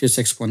Morpheus'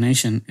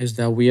 explanation is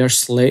that we are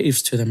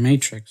slaves to the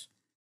Matrix.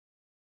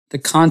 The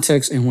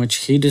context in which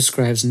he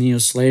describes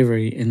Neo's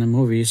slavery in the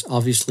movie is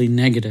obviously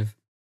negative.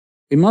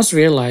 We must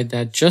realize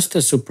that just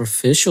a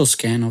superficial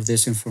scan of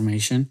this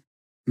information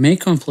may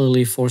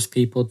completely force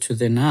people to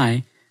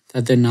deny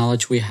that the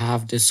knowledge we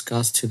have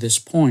discussed to this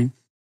point.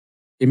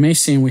 It may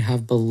seem we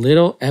have but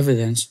little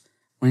evidence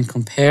when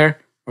compared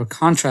or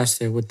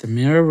contrasted with the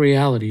mirror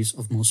realities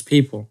of most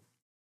people.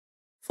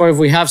 For if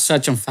we have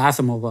such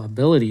unfathomable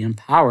ability and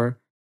power,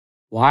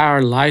 why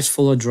are lives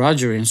full of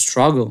drudgery and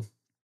struggle?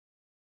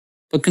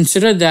 But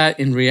consider that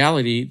in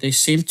reality, they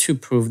seem to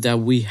prove that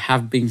we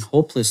have been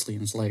hopelessly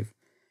enslaved.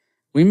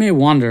 We may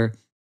wonder,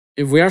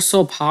 if we are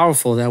so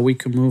powerful that we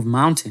could move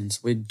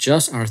mountains with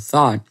just our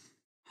thought,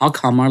 how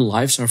come our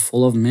lives are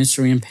full of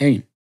misery and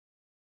pain?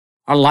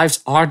 Our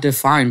lives are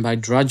defined by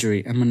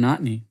drudgery and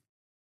monotony.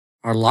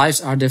 Our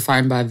lives are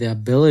defined by the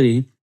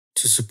ability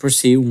to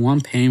supersede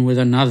one pain with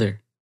another.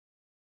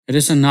 It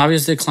is an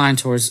obvious decline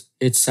towards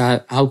its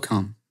sad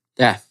outcome,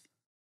 death.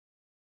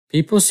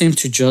 People seem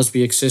to just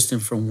be existing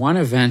from one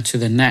event to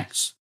the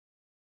next,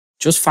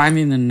 just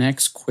finding the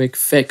next quick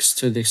fix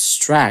to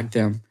distract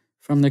them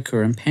from the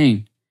current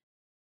pain.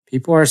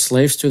 People are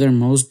slaves to their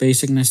most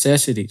basic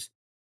necessities,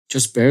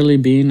 just barely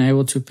being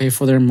able to pay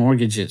for their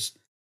mortgages,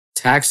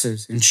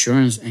 taxes,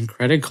 insurance, and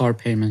credit card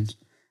payments,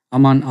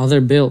 among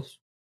other bills,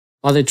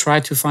 while they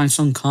try to find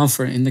some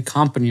comfort in the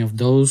company of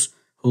those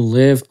who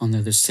live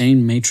under the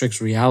same matrix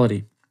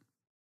reality.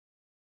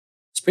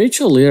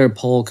 Spiritual leader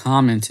Paul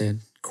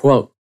commented,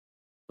 quote,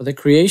 "For the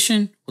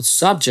creation was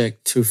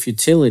subject to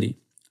futility,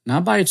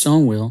 not by its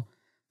own will,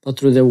 but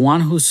through the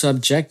one who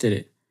subjected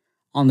it,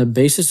 on the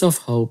basis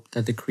of hope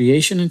that the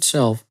creation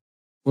itself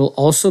will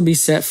also be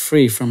set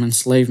free from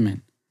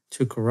enslavement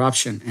to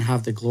corruption and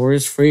have the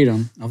glorious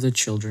freedom of the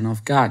children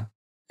of God."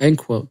 End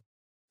quote,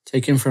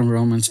 taken from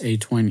Romans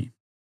 8:20.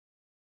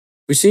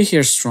 We see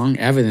here strong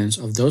evidence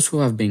of those who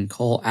have been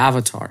called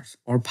avatars,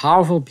 or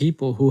powerful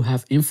people who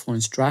have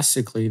influenced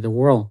drastically the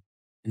world.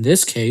 In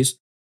this case,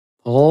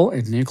 Paul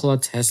and Nikola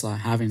Tesla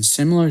having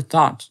similar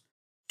thoughts,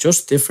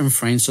 just different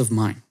frames of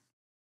mind.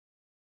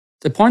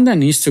 The point that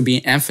needs to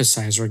be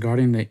emphasized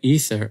regarding the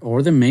ether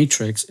or the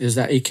matrix is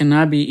that it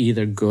cannot be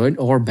either good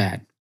or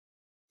bad.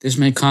 This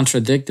may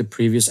contradict the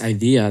previous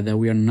idea that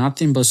we are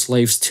nothing but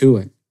slaves to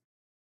it.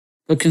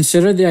 But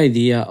consider the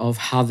idea of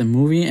how the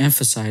movie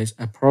emphasized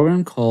a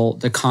program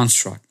called The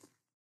Construct.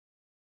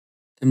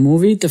 The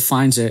movie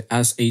defines it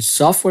as a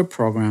software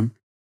program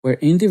where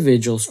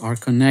individuals are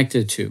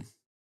connected to.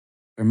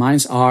 Their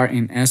minds are,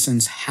 in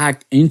essence,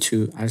 hacked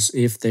into as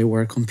if they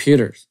were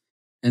computers,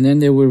 and then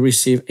they will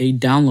receive a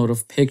download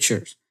of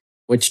pictures,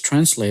 which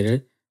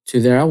translated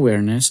to their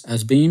awareness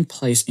as being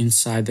placed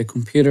inside the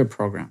computer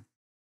program.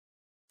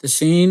 The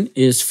scene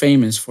is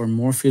famous for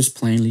Morpheus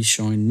plainly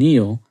showing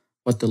Neo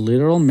what the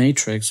literal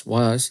matrix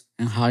was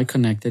and how it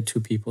connected to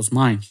people's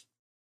minds.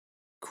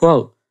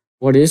 Quote,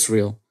 "What is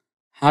real?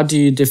 How do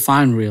you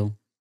define real?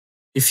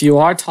 If you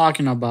are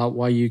talking about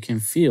what you can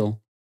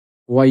feel,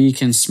 what you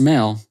can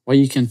smell, what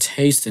you can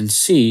taste and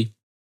see,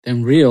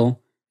 then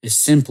real is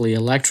simply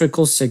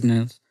electrical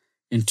signals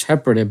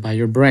interpreted by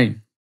your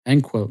brain."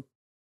 End quote.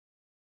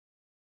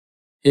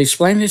 He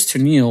explained this to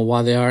Neo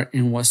while they are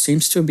in what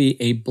seems to be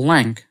a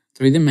blank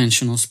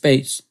three-dimensional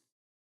space.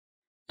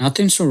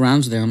 Nothing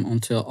surrounds them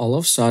until all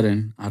of a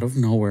sudden, out of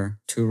nowhere,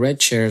 two red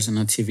chairs and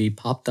a TV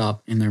popped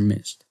up in their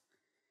midst.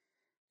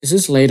 This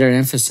is later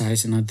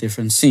emphasized in a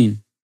different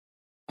scene.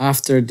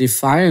 After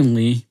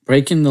defiantly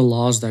breaking the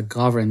laws that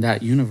govern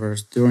that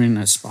universe during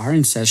a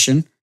sparring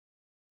session,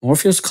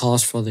 Morpheus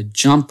calls for the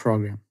jump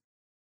program.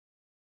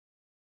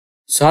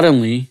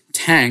 Suddenly,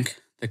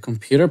 Tank, the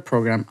computer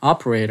program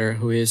operator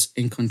who is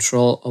in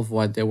control of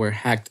what they were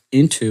hacked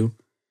into,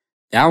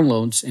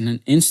 downloads in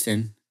an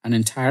instant an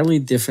entirely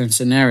different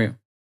scenario.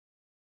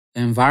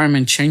 The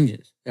environment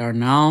changes. They are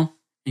now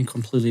in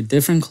completely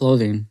different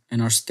clothing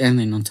and are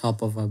standing on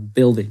top of a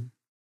building.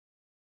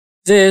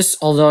 This,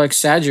 although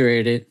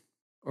exaggerated,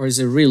 or is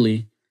it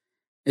really,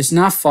 is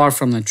not far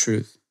from the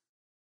truth.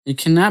 It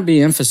cannot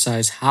be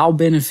emphasized how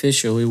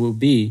beneficial it will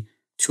be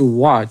to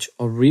watch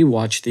or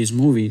rewatch these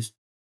movies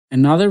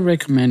and other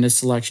recommended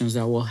selections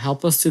that will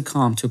help us to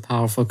come to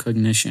powerful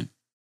cognition.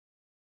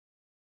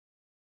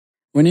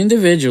 When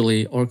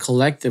individually or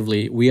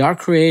collectively we are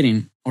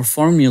creating or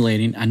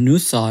formulating a new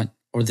thought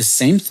or the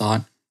same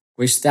thought,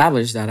 we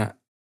establish that at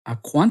a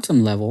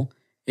quantum level,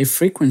 a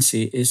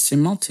frequency is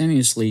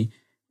simultaneously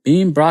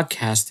being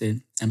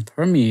broadcasted and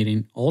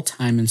permeating all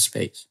time and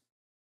space.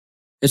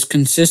 Its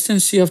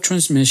consistency of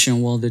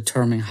transmission will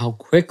determine how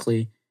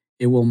quickly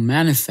it will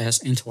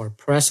manifest into our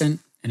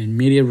present and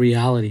immediate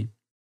reality.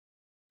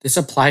 This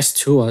applies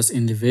to us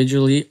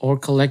individually or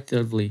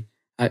collectively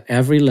at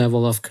every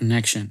level of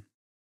connection.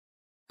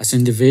 As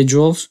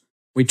individuals,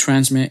 we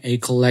transmit a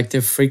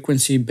collective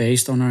frequency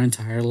based on our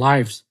entire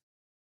lives.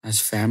 As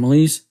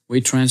families,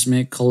 we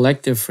transmit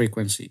collective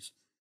frequencies.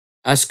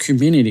 As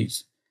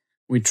communities,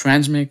 we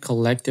transmit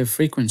collective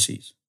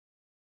frequencies.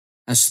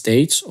 As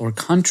states or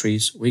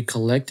countries, we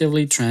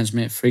collectively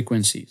transmit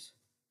frequencies.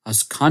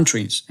 As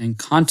countries and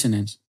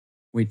continents,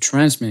 we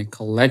transmit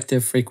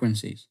collective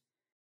frequencies.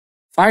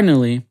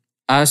 Finally,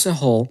 as a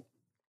whole,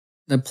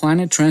 the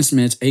planet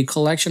transmits a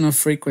collection of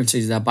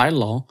frequencies that by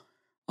law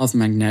of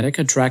magnetic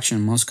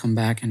attraction must come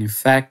back in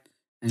effect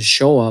and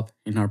show up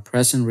in our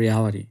present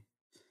reality.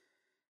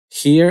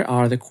 Here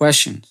are the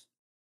questions.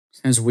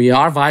 Since we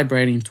are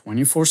vibrating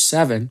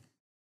 24/7,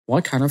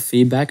 what kind of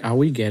feedback are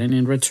we getting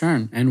in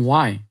return and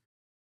why?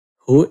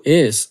 Who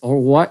is or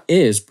what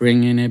is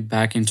bringing it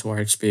back into our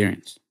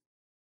experience?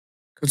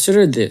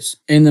 Consider this.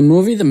 In the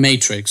movie The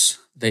Matrix,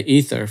 the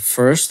ether,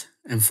 first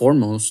and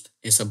foremost,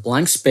 is a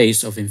blank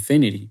space of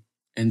infinity,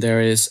 and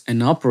there is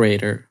an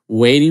operator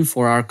waiting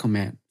for our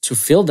command to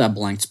fill that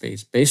blank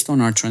space based on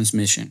our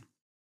transmission.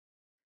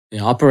 The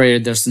operator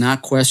does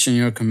not question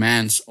your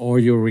commands or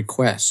your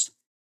requests.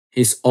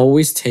 He's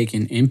always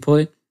taking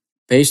input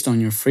based on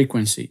your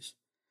frequencies.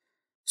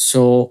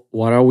 So,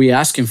 what are we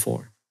asking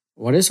for?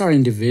 What is our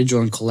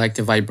individual and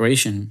collective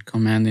vibration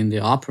commanding the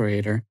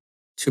operator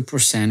to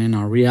present in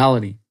our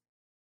reality?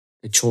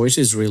 The choice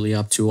is really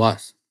up to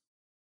us.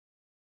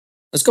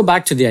 Let's go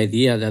back to the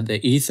idea that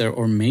the ether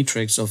or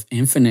matrix of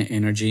infinite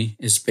energy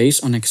is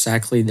based on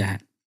exactly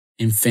that,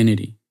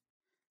 infinity.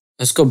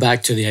 Let's go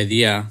back to the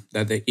idea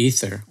that the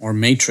ether or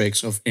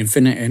matrix of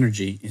infinite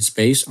energy is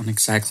based on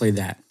exactly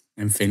that,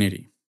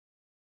 infinity.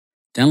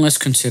 Then let's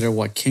consider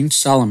what King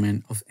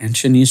Solomon of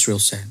ancient Israel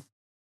said.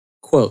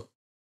 Quote,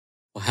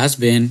 "What has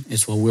been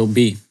is what will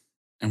be,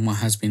 and what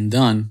has been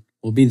done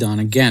will be done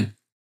again.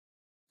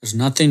 There's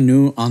nothing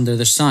new under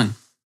the sun.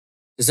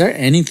 Is there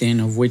anything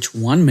of which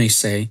one may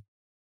say,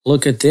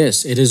 'Look at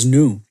this, it is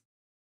new'?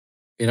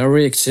 It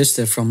already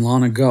existed from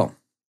long ago.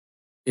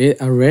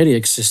 It already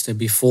existed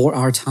before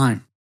our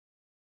time.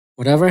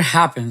 Whatever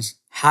happens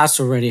has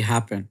already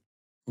happened,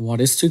 and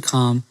what is to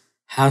come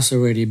has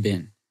already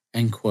been."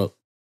 End quote.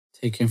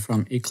 Taken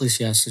from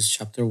Ecclesiastes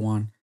chapter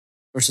 1,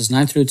 verses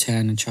 9 through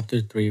 10, and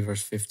chapter 3,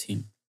 verse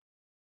 15.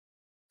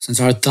 Since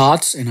our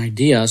thoughts and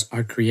ideas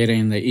are created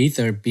in the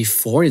ether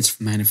before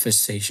its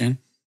manifestation,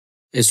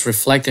 it's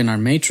reflected in our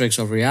matrix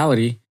of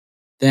reality,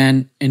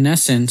 then in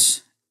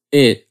essence,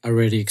 it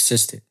already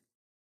existed.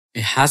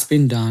 It has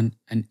been done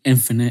an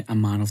infinite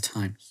amount of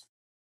times.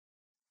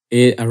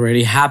 It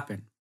already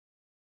happened.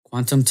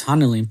 Quantum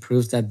tunneling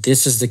proves that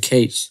this is the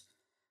case.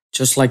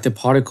 Just like the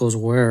particles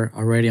were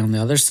already on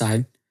the other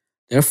side,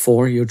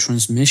 therefore your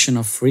transmission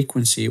of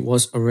frequency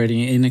was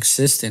already in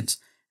existence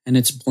in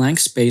its blank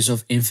space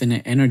of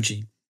infinite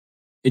energy.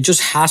 It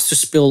just has to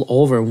spill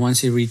over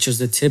once it reaches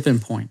the tipping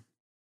point.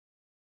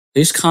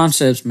 These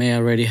concepts may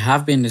already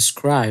have been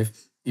described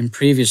in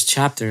previous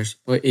chapters,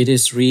 but it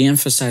is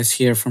re-emphasized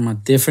here from a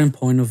different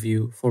point of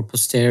view for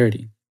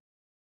posterity.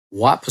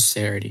 What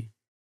posterity?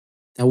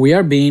 That we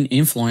are being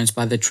influenced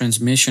by the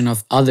transmission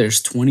of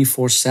others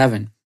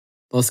 24/7,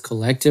 both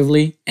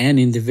collectively and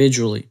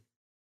individually.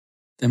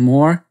 The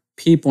more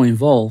people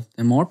involved,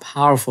 the more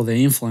powerful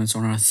the influence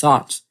on our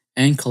thoughts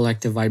and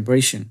collective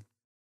vibration.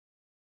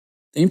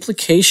 The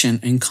implication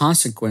and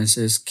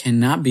consequences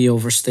cannot be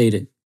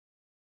overstated.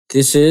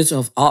 This is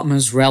of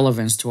utmost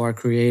relevance to our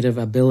creative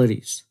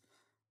abilities.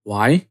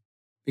 Why?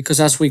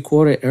 Because as we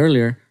quoted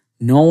earlier,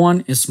 no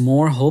one is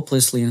more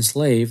hopelessly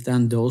enslaved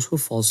than those who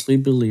falsely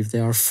believe they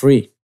are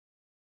free.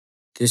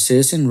 This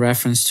is in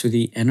reference to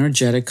the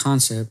energetic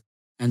concept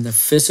and the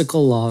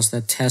physical laws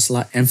that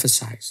Tesla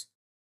emphasized,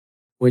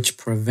 which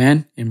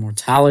prevent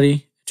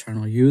immortality,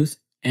 eternal youth,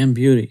 and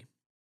beauty.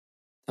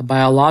 The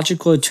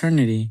biological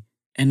eternity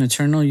and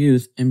eternal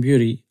youth and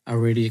beauty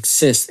already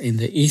exist in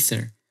the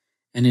ether,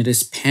 and it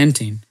is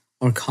panting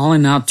or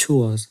calling out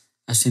to us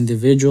as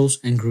individuals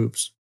and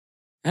groups.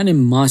 And it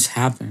must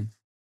happen.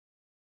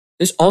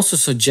 This also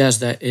suggests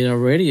that it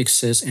already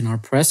exists in our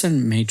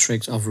present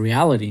matrix of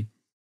reality,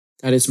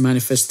 that its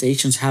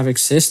manifestations have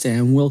existed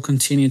and will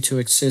continue to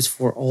exist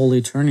for all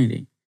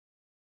eternity.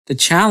 The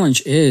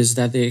challenge is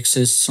that they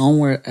exist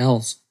somewhere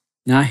else,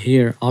 not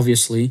here,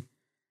 obviously.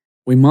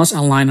 We must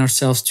align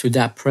ourselves to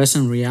that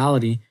present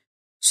reality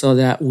so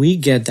that we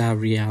get that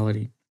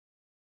reality.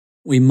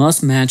 We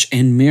must match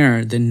and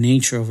mirror the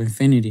nature of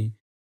infinity.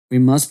 We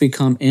must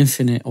become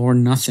infinite or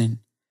nothing.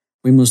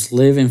 We must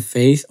live in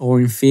faith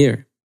or in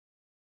fear.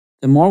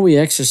 The more we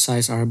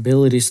exercise our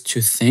abilities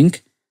to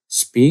think,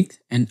 speak,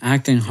 and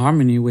act in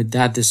harmony with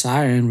that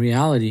desire and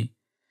reality,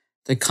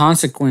 the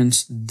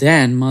consequence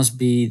then must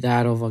be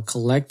that of a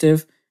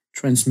collective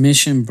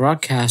transmission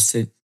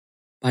broadcasted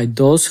by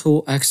those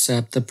who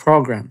accept the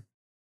program.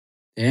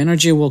 The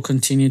energy will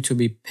continue to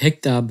be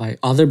picked up by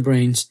other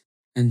brains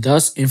and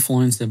thus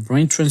influence the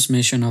brain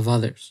transmission of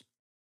others.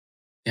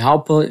 The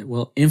output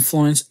will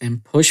influence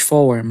and push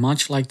forward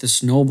much like the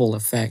snowball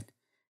effect,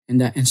 in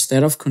that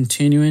instead of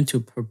continuing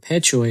to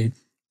perpetuate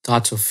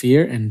thoughts of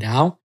fear and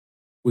doubt,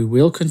 we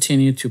will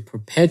continue to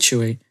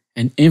perpetuate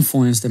and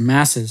influence the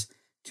masses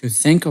to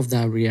think of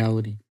that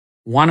reality,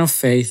 one of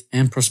faith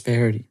and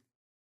prosperity.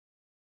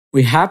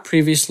 We have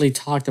previously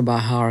talked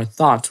about how our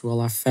thoughts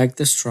will affect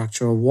the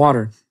structure of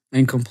water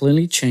and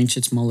completely change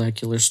its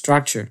molecular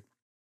structure.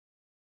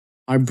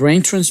 Our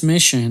brain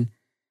transmission,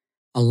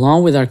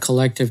 along with our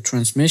collective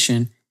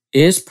transmission,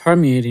 is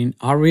permeating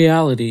our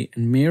reality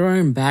and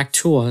mirroring back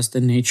to us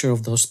the nature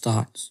of those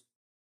thoughts.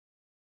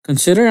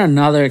 Consider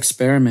another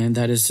experiment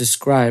that is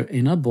described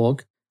in a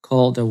book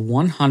called the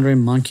 100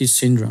 Monkey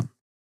Syndrome.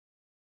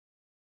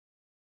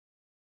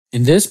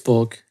 In this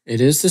book,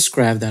 it is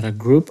described that a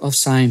group of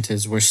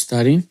scientists were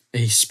studying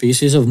a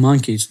species of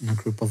monkeys in a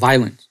group of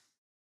islands.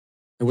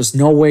 There was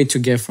no way to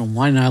get from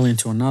one island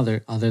to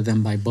another other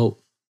than by boat.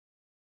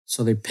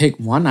 So they picked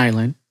one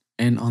island,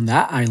 and on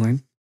that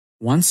island,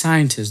 one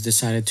scientist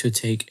decided to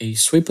take a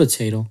sweet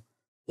potato,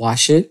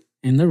 wash it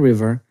in the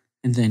river,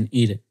 and then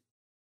eat it.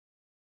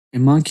 A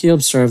monkey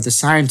observed the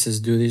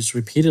scientist do this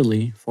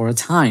repeatedly for a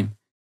time,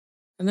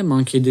 and the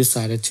monkey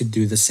decided to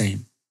do the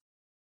same.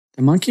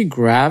 The monkey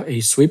grabbed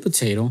a sweet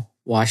potato,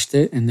 washed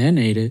it, and then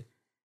ate it,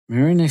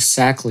 mirroring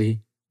exactly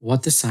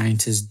what the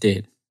scientist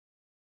did.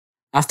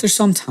 After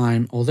some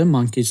time, all the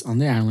monkeys on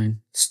the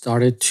island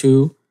started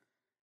to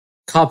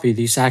copy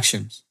these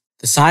actions.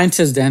 The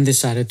scientist then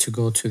decided to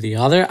go to the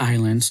other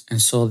islands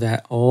and saw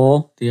that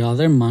all the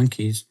other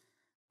monkeys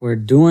were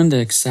doing the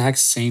exact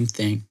same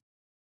thing.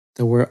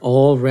 They were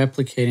all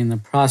replicating the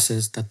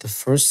process that the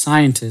first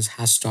scientist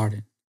had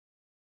started.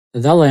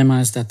 The dilemma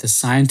is that the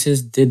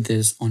scientist did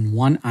this on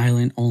one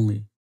island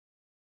only.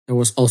 There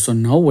was also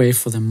no way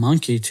for the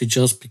monkey to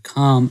just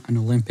become an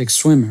Olympic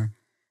swimmer,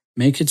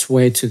 make its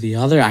way to the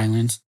other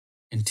islands,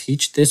 and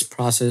teach this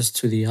process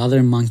to the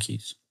other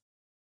monkeys.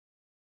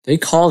 They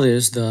call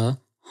this the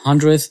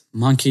 100th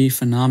monkey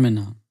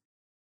phenomenon.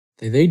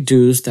 They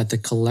deduce that the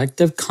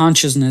collective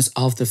consciousness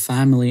of the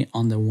family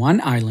on the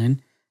one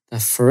island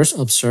that first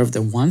observed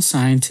the one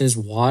scientist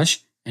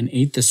wash and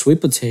eat the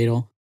sweet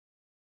potato,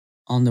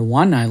 on the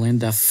one island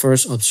that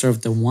first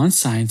observed the one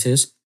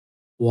scientist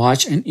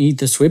watch and eat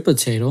the sweet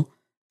potato,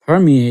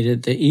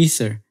 permeated the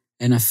ether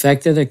and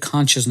affected the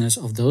consciousness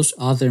of those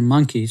other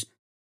monkeys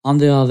on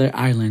the other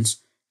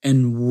islands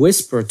and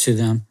whispered to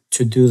them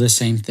to do the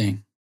same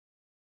thing.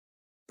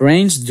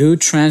 Brains do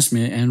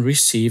transmit and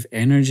receive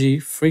energy,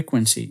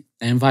 frequency,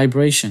 and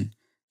vibration,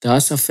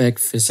 thus affect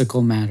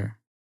physical matter.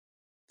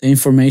 The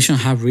information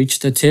had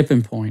reached a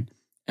tipping point,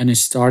 and it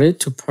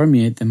started to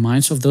permeate the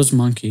minds of those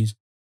monkeys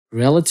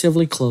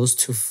relatively close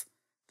to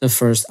the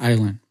first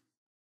island.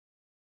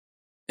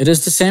 It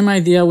is the same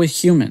idea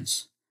with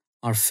humans,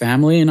 our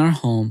family and our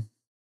home.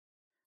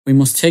 We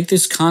must take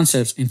these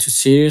concepts into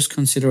serious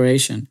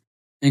consideration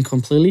and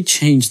completely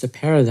change the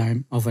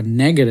paradigm of a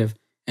negative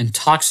and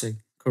toxic,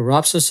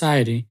 corrupt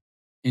society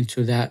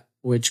into that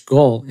which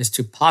goal is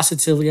to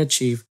positively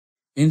achieve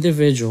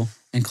individual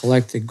and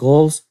collective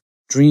goals,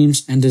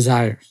 dreams, and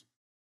desires.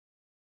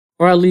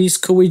 Or at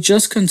least, could we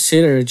just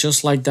consider it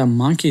just like that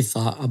monkey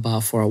thought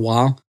about for a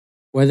while,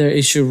 whether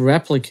it should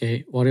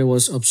replicate what it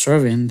was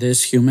observing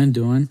this human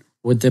doing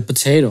with the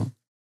potato?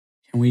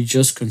 Can we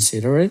just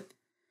consider it?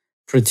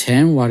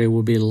 Pretend what it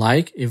would be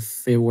like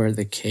if it were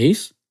the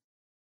case?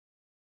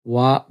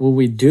 What would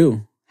we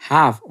do,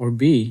 have, or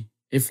be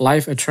if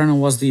life eternal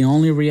was the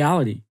only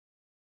reality?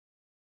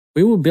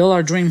 We would build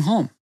our dream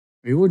home.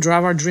 We would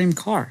drive our dream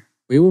car.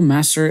 We would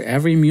master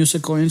every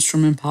musical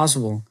instrument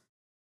possible.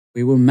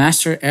 We would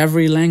master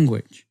every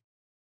language.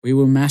 We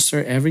would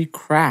master every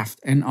craft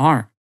and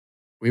art.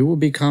 We would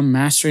become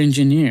master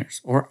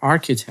engineers or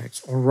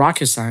architects or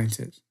rocket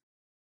scientists.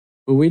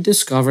 Will we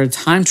discover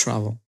time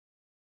travel?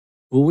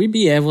 Will we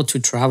be able to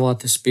travel at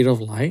the speed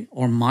of light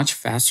or much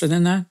faster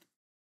than that?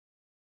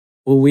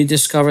 Will we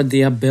discover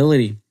the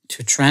ability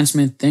to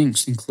transmit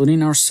things,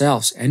 including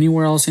ourselves,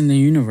 anywhere else in the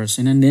universe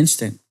in an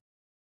instant?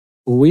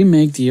 Will we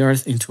make the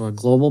earth into a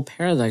global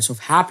paradise of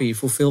happy,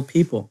 fulfilled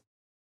people?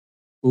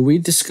 Will we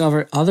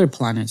discover other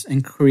planets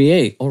and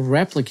create or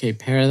replicate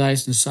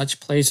paradise in such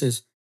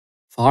places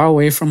far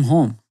away from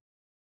home?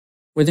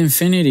 With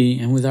infinity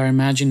and with our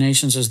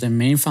imaginations as the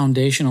main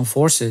foundational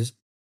forces,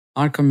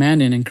 our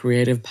commanding and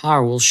creative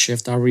power will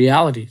shift our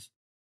realities.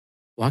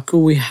 What could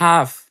we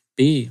have,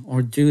 be,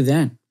 or do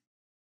then?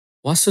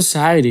 What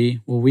society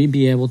will we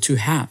be able to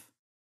have?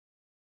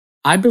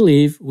 I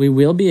believe we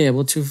will be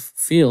able to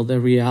feel the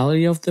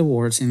reality of the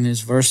words in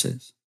these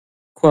verses.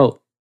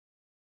 Quote,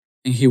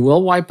 "And he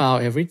will wipe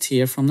out every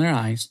tear from their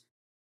eyes,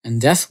 and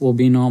death will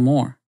be no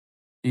more.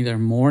 Neither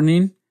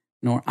mourning,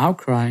 nor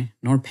outcry,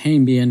 nor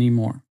pain be any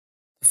more.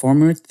 The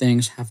former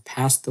things have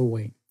passed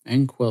away."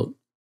 End quote.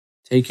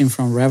 Taken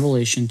from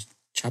Revelation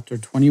chapter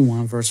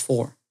 21, verse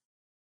 4.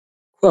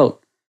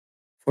 Quote,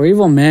 "For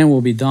evil men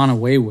will be done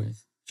away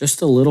with,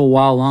 just a little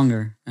while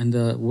longer, and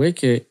the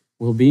wicked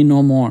will be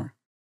no more.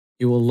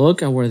 You will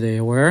look at where they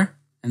were,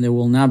 and they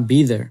will not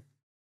be there.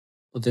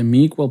 But the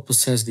meek will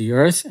possess the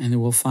earth, and they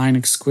will find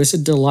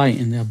exquisite delight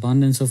in the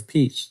abundance of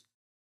peace.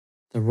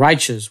 The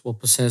righteous will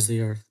possess the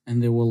earth,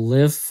 and they will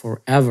live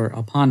forever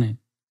upon it."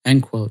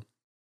 End quote.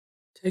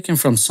 Taken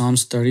from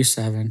Psalms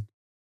 37,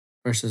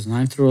 verses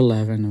 9 through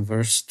 11 and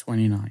verse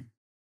 29.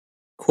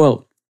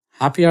 Quote,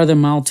 "Happy are the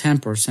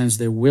mild-tempered, since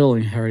they will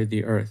inherit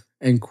the earth."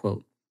 End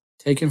quote.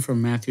 Taken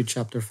from Matthew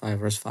chapter 5,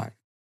 verse 5.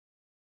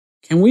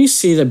 Can we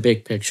see the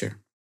big picture?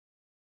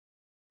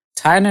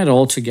 Tying it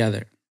all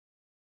together.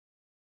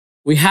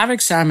 We have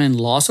examined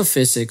laws of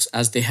physics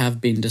as they have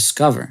been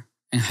discovered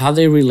and how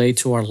they relate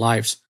to our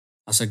lives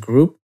as a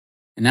group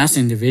and as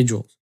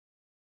individuals.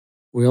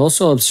 We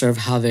also observe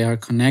how they are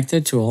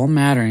connected to all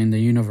matter in the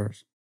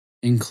universe,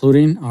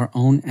 including our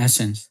own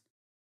essence.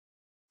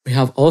 We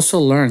have also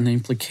learned the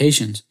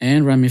implications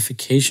and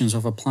ramifications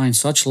of applying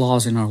such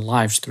laws in our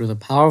lives through the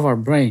power of our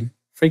brain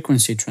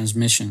frequency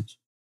transmissions.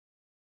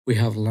 We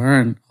have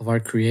learned of our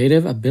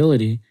creative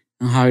ability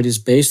and how it is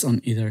based on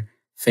either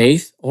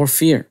faith or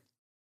fear.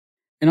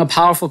 In a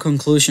powerful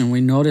conclusion, we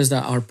notice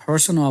that our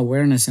personal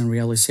awareness and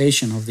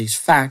realization of these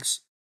facts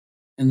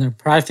and their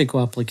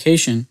practical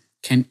application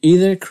can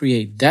either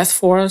create death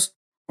for us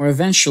or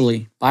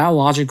eventually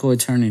biological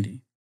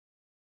eternity.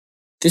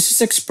 This is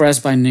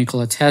expressed by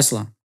Nikola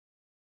Tesla.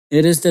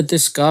 It is the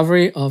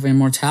discovery of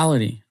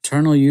immortality,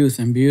 eternal youth,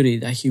 and beauty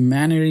that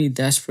humanity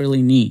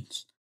desperately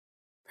needs.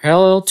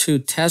 Parallel to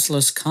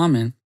Tesla's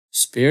comment,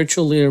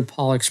 spiritual leader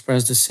Paul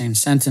expressed the same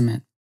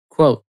sentiment.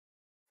 Quote,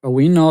 "For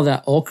we know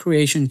that all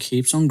creation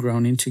keeps on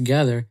groaning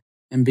together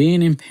and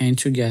being in pain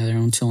together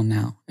until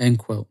now." End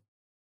quote.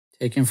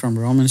 Taken from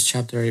Romans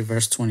chapter 8,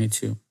 verse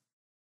 22.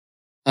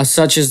 As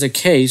such is the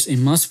case, it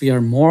must be our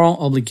moral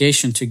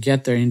obligation to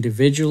get there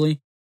individually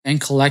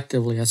and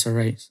collectively as a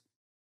race.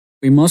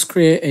 We must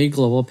create a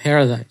global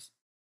paradise.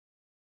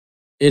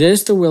 It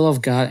is the will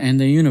of God and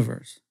the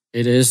universe.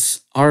 It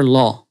is our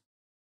law.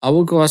 I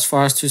will go as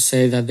far as to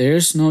say that there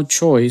is no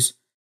choice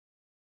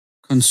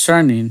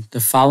concerning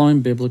the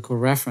following biblical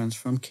reference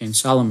from King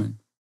Solomon.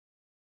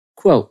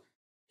 Quote,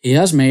 "He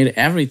has made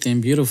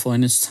everything beautiful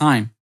in its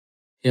time.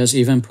 He has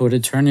even put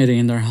eternity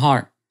in their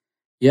heart.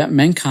 Yet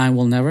mankind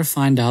will never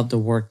find out the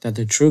work that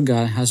the true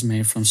God has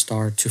made from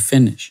start to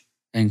finish."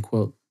 End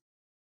quote.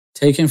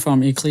 Taken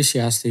from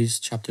Ecclesiastes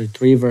chapter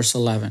 3, verse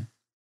 11.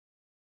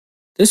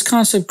 This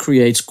concept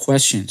creates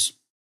questions.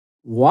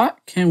 What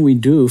can we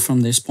do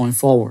from this point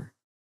forward?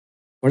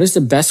 What is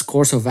the best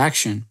course of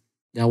action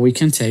that we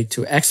can take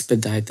to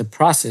expedite the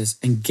process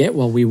and get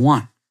what we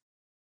want?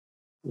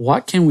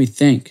 What can we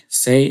think,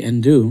 say,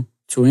 and do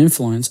to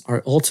influence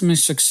our ultimate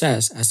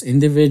success as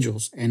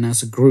individuals and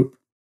as a group?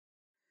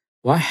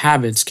 What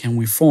habits can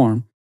we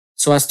form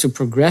so as to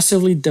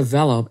progressively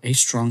develop a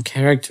strong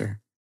character?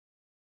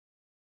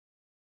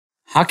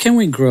 How can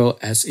we grow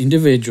as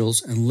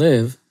individuals and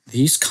live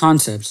these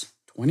concepts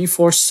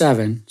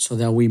 24/7 so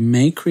that we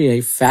may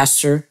create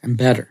faster and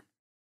better?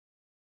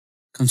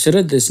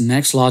 Consider this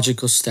next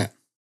logical step.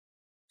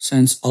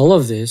 Since all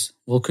of this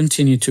will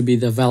continue to be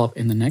developed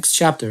in the next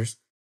chapters,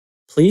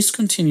 please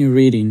continue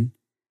reading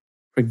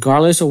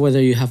regardless of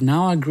whether you have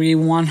now agreed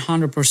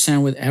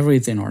 100% with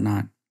everything or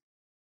not.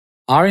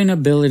 Our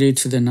inability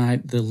to deny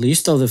the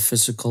least of the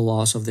physical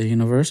laws of the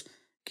universe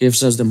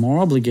gives us the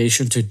moral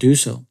obligation to do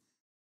so.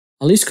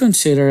 At least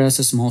consider it as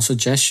a small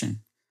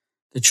suggestion.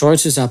 The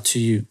choice is up to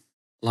you,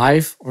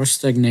 life or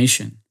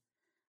stagnation.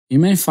 You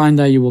may find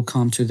that you will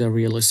come to the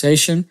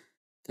realization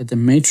that the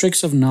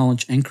matrix of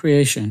knowledge and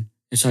creation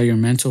is at your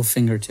mental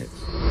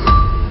fingertips.